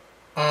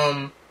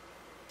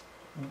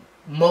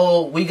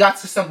 Mo, we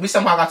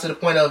somehow got to the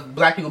point of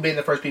black people being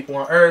the first people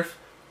on Earth,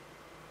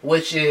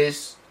 which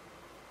is,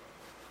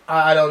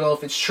 I don't know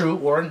if it's true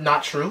or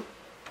not true.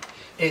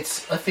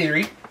 It's a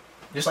theory,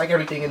 just like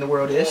everything in the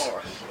world is.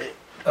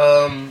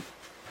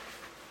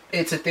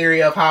 It's a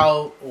theory of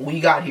how we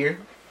got here.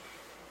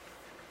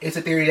 It's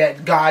a theory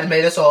that God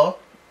made us all.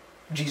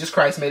 Jesus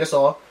Christ made us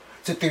all.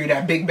 It's a theory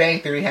that Big Bang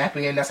Theory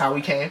happened and that's how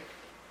we came.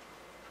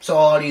 So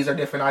all these are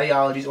different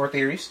ideologies or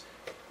theories.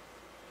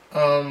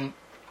 I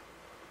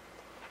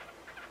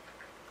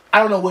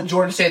don't know what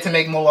Jordan said to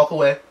make Mo walk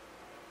away.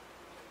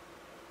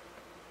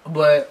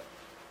 But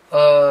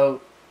that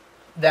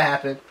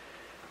happened.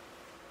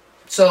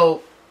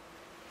 So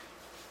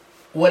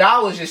what I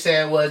was just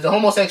saying was the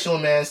homosexual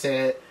man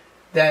said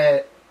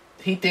that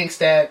he thinks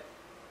that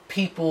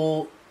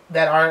people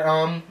that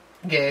are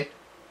gay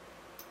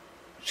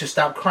should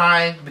stop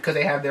crying because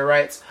they have their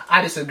rights.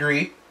 I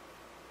disagree.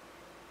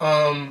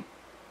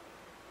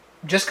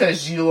 Just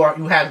because you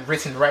have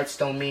written rights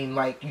don't mean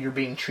like you're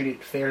being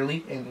treated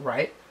fairly and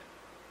right.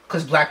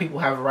 Because black people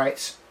have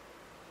rights,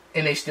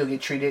 and they still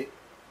get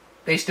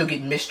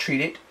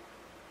mistreated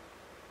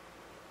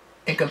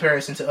in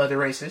comparison to other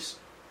races.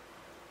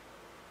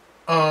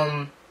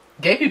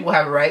 Gay people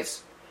have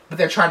rights, but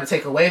they're trying to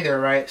take away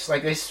their rights.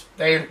 Like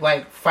they're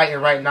like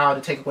fighting right now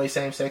to take away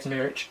same-sex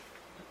marriage.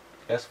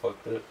 That's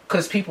fucked up.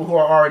 Because people who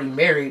are already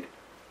married,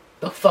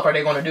 the fuck are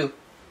they gonna do?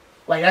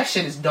 Like that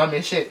shit is dumb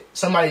as shit.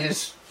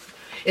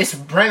 It's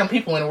random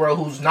people in the world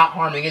who's not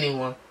harming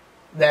anyone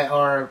that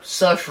are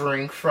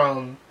suffering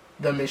from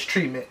the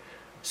mistreatment.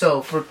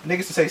 So for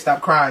niggas to say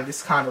stop crying,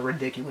 it's kind of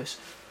ridiculous.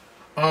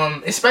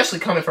 Especially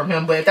coming from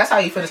him. But if that's how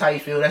you feel, that's how you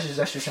feel. That's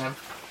just him.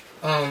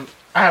 I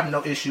have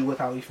no issue with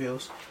how he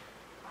feels.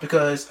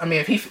 Because I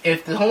mean,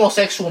 if the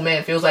homosexual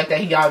man feels like that,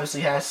 he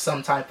obviously has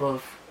some type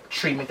of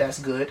treatment that's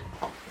good.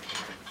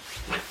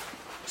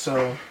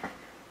 So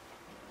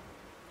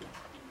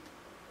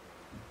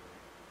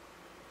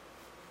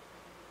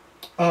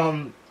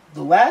the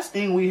last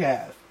thing we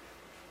have,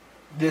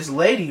 this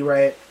lady,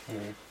 right?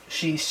 Mm-hmm.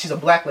 She's a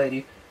black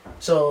lady.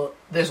 So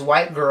this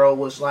white girl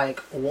was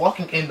like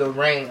walking in the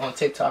rain on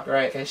TikTok,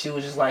 right? And she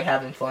was just like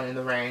having fun in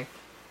the rain.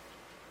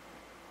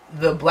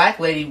 The black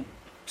lady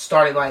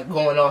started like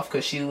going off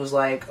because she was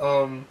like,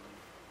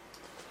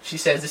 she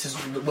says this is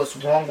what's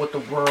wrong with the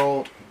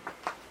world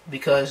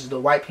because the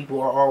white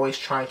people are always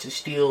trying to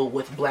steal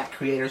what black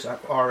creators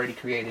have already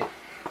created.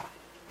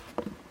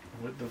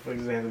 What the fuck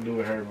does that have to do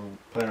with her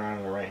playing around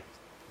in the rain?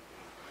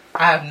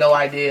 I have no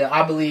idea.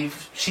 I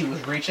believe she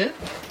was reaching.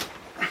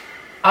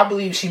 I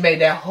believe she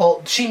made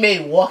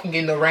walking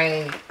in the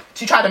rain.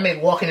 She tried to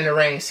make walking in the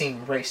rain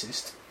seem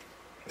racist.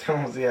 I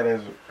don't see how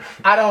that's.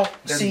 I don't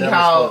see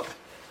how,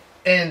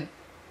 and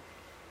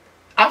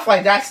I feel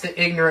like that's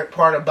the ignorant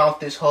part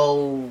about this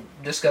whole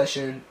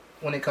discussion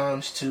when it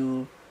comes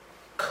to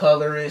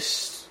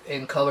colorists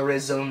and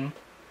colorism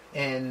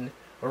and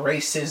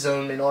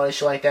racism and all that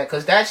shit like that.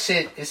 Because that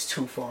shit is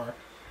too far.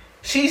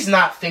 She's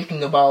not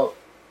thinking about.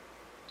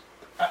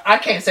 I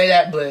can't say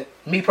that, but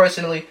me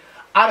personally,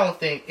 I don't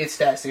think it's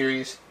that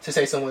serious to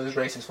say someone is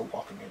racist for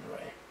walking in the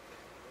rain.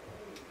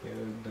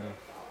 Yeah,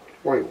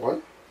 Wait,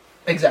 what?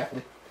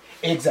 Exactly.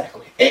 I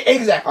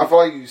feel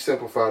like you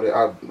simplified it.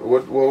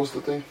 What was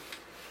the thing?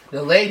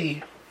 The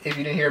lady, if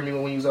you didn't hear me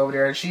when you was over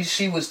there,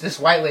 she was this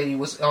white lady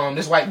was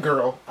this white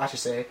girl, I should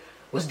say,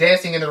 was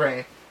dancing in the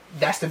rain.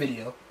 That's the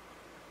video.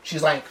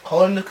 She's like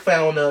holding the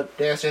phone up,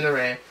 dancing in the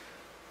rain.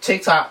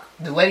 TikTok,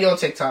 the lady on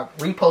TikTok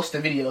reposted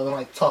the video and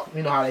like talk.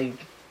 You know how they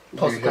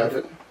post Do you have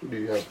it? Do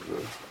you have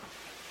it?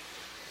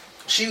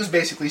 She was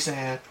basically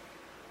saying,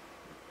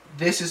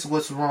 "This is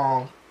what's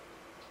wrong."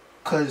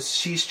 Because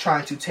she's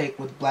trying to take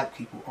what black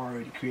people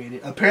already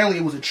created. Apparently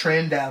it was a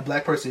trend that a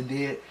black person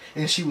did,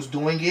 and she was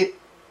doing it.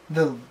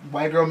 The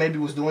white girl maybe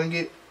was doing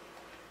it.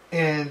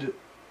 And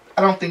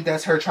I don't think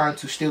that's her trying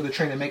to steal the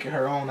trend and make it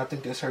her own. I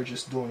think that's her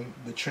just doing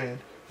the trend.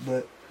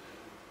 But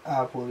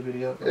I'll pull the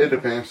video. It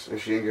depends.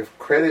 If she didn't give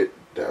credit,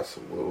 that's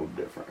a little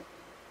different.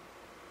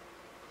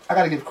 I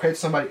gotta give credit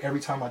to somebody every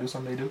time I do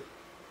something they do.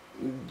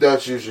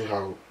 That's usually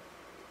how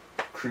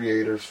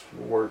creators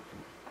work.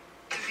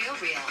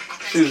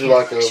 It's usually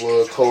like a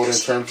little code in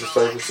terms of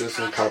services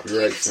and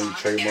copyrights and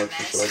trademarks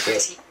and shit like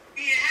that.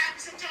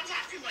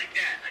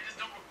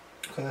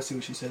 Okay, let's see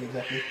what she said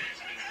exactly.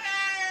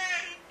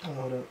 Oh,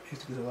 hold up.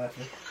 He's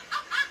laughing.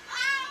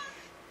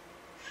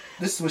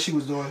 This is what she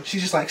was doing.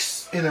 She's just like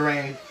in the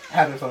rain,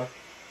 having fun.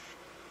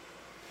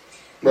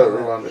 But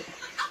rewind it.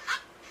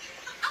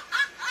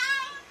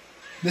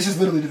 This is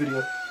literally the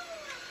video.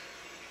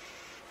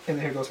 And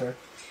then here goes her.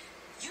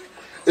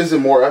 Is it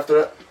more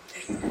after that?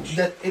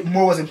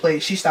 More wasn't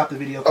played. She stopped the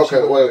video.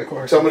 Okay,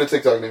 wait. Tell me the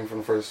TikTok name from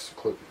the first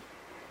clip.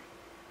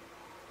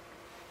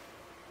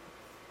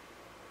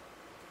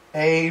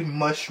 A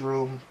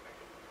mushroom.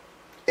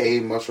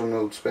 A mushroom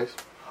no space.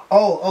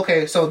 Oh,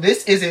 okay. So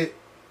this isn't.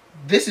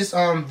 This is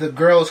the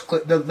girl's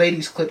clip, the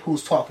lady's clip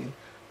who's talking.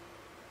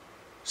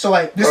 So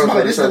like this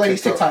is the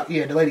lady's TikTok.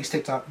 Yeah, the lady's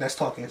TikTok that's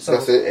talking. So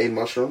that's it. A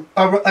mushroom.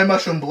 A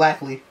mushroom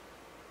blackly.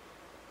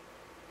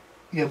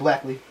 Yeah,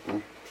 blackly.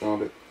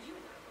 Found it.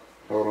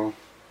 Hold on.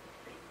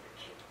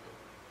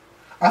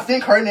 I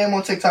think her name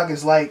on TikTok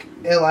is like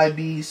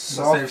LIB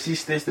Soft. So if she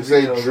stitched the It's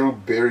video, like Drew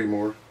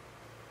Barrymore.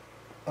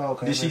 Oh,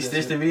 okay. Did she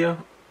stitch the video?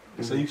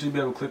 Mm-hmm. So you should be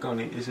able to click on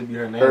it. It should be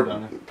her name Her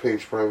on it.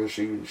 page private.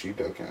 She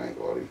ducking. I ain't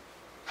gonna lie.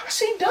 How's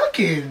she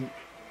ducking?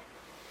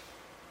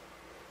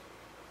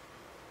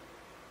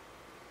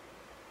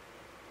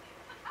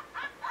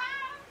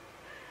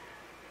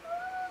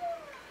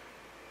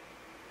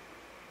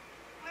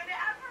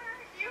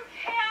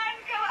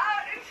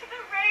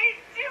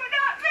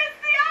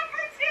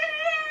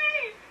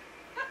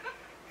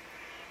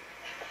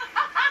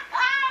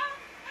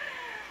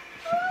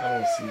 I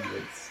don't see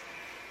this.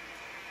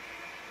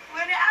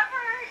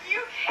 Whenever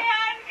you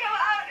can go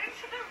out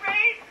into the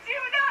rain, do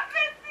not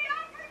miss the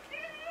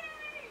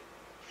opportunity.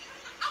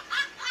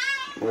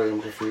 Wait,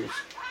 I'm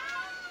confused.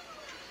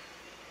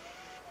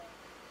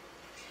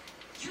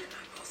 You and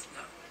I both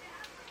know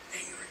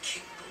that you are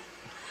capable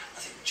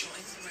of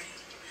enjoying the rain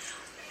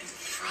and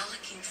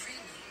frolicking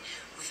freely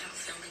without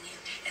filming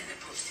it and then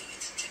posting it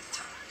to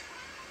TikTok.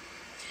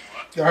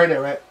 You heard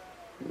that, right?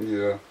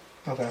 Yeah.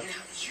 Okay. Now,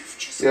 you've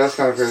just Yeah, that's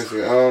kind of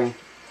crazy. Okay,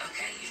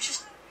 you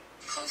just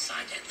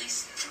co-signed at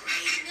least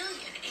 3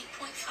 million,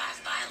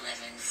 8.5 by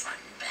 11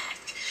 front and back.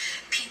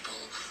 People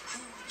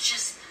who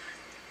just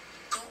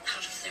go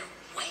out of their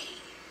way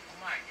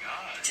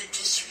to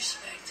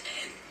disrespect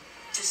and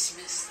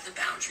dismiss the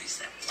boundaries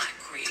that black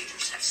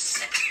creators have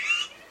set.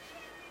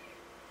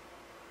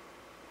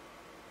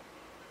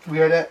 We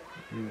heard that?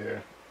 Yeah.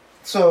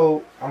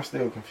 So, I'm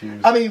still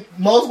confused. I mean,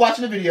 Mo's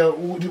watching the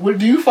video.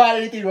 Do you find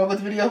anything wrong with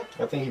the video?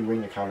 I think he's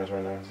reading the comments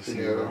right now to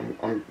see. Yeah,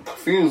 I'm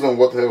confused on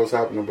what the hell was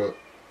happening, but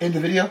In the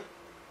video?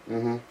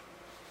 mm-hmm.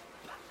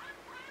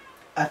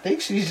 I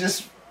think she's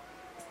just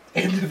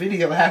in the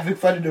video having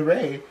fun in the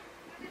rain.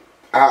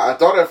 I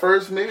thought at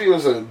first maybe it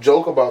was a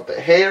joke about the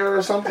hair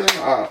or something.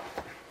 I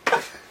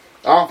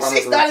don't find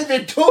She's not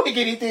even doing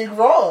anything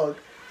wrong.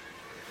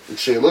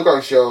 Shit, look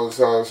like she has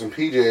some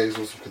PJs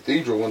with some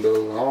cathedral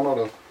windows. I don't know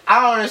though.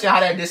 I don't understand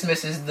how that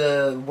dismisses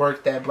the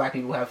work that black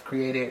people have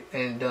created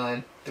and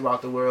done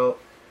throughout the world.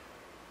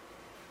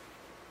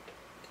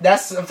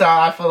 That's sometimes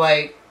I feel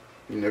like...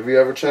 If you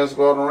have a chance to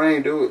go out in the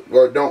rain, do it.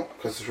 Or don't,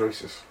 because it's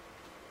racist.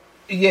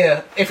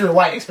 Yeah, if you're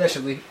white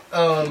especially.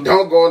 Don't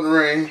go in the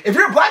rain. If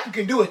you're black, you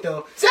can do it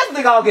though. See, that's the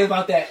thing I don't get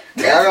about that.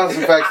 Yeah, I got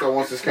some facts though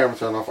once this camera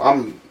turned off.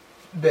 I'm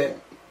Bet.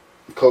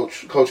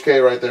 Coach K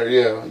right there.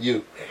 Yeah,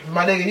 you.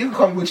 My nigga, you can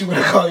call me what you want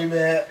to call me,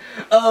 man.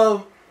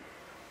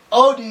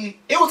 OD,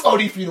 it was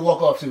OD for you to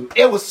walk off to.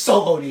 It was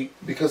so OD.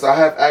 Because I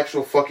have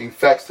actual fucking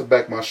facts to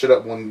back my shit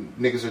up when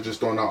niggas are just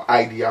throwing out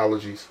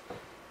ideologies.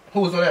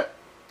 Who was on that?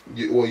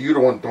 You're the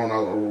one throwing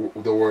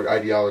out the word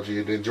ideology,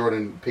 and then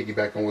Jordan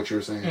piggyback on what you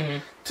were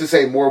saying. To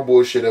say more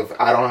bullshit of,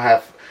 I don't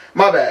have...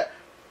 My bad.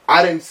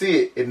 I didn't see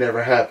it. It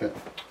never happened.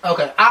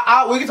 Okay.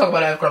 We can talk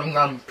about that.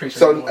 I'm pretty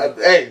So, sure.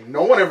 hey,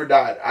 no one ever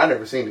died. I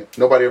never seen it.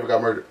 Nobody ever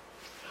got murdered.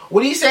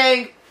 What he's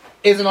saying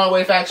isn't all the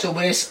way factual,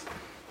 but it's...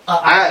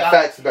 I have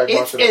facts to back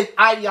my shit up. It's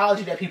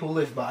ideology that people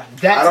live by.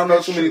 I don't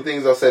know too many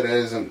things I'll say that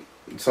isn't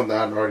something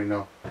I already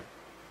know.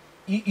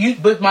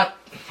 But my...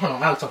 Hold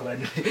on, I'll talk about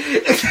it.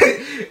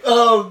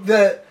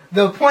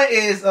 The point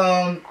is,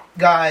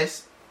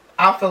 guys,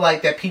 I feel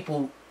like that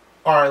people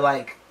are,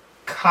 like,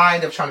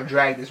 kind of trying to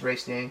drag this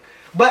race thing.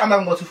 But I'm not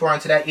going to go too far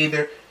into that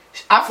either.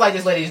 I feel like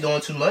this lady's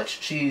doing too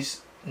much.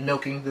 She's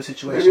milking the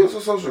situation. Maybe it was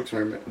a social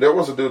experiment. There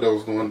was a dude that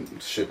was doing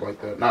shit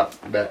like that. Not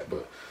that,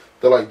 but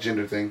the, like,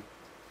 gender thing.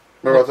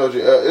 Remember I told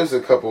you, it was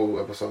a couple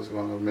episodes ago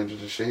I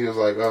mentioned this shit. He was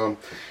like,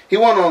 he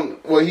went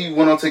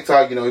on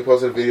TikTok, you know, he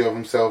posted a video of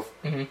himself.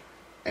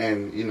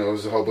 And, you know, it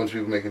was a whole bunch of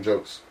people making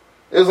jokes.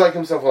 It was like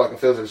himself with like a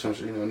filter or some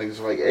shit, you know,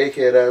 niggas were like, hey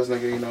kid ass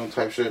nigga, you know,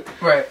 type shit.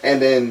 Right.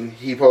 And then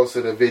he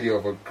posted a video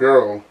of a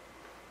girl,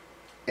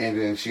 and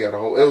then she got a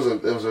whole, it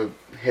was a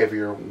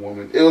heavier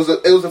woman. It was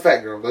a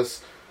fat girl. You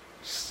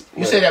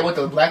said that with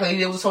the black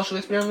lady, it was a social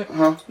experiment?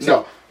 Huh?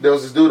 No. There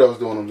was this dude that was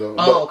doing them though.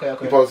 Oh, okay.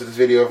 He posted this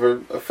video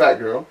of a fat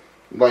girl,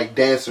 like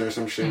dancing or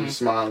some shit,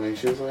 smiling.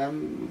 She was like,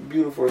 I'm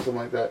beautiful or something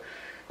like that.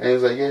 And he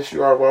was like, yes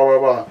you are, blah, blah,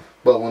 blah.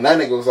 But when that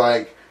nigga was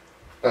like,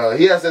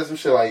 he had said some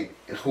shit like,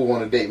 who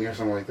want to date me or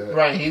something like that.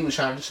 Right, he was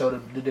trying to show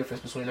the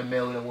difference between a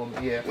male and a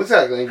woman, yeah.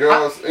 Exactly, and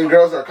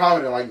girls are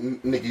commenting like,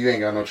 nigga, you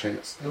ain't got no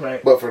chance.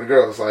 Right. But for the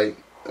girls, like,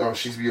 oh,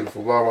 she's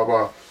beautiful, blah, blah,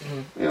 blah.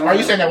 You know, are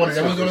you saying that one of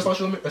them was doing a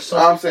social media?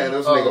 I'm saying there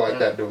was a nigga like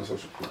that doing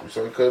social media,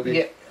 so it could be.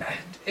 Yeah,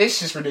 it's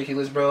just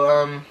ridiculous,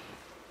 bro.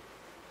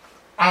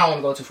 I don't want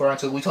to go too far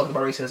into it. We talked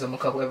about racism a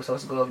couple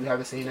episodes ago. If you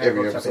haven't seen that,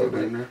 every episode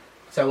down there.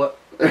 So what?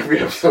 Every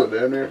episode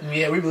down there.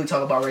 Yeah, we really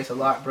talk about race a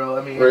lot, bro.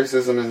 I mean,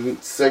 racism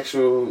and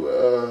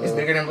sexual. It's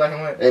bigger than black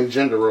and white. And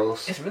gender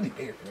roles. It's really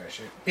bigger than that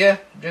shit. Yeah,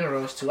 gender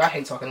roles too. I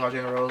hate talking about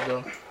gender roles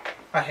though.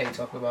 I hate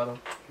talking about them.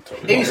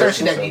 Any certain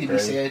shit that need to be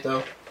said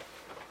though.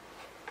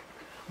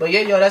 But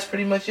yeah, yo, that's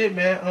pretty much it,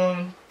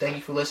 man. Thank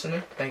you for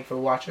listening. Thank you for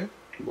watching.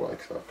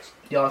 Black sucks.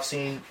 Y'all have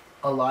seen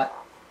a lot.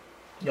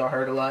 Y'all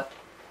heard a lot.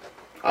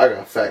 I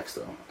got facts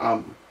though.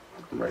 I'm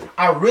ready.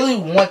 I really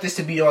want this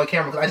to be on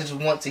camera because I just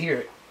want to hear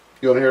it.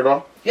 You want to hear it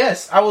all?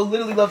 Yes, I would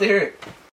literally love to hear it.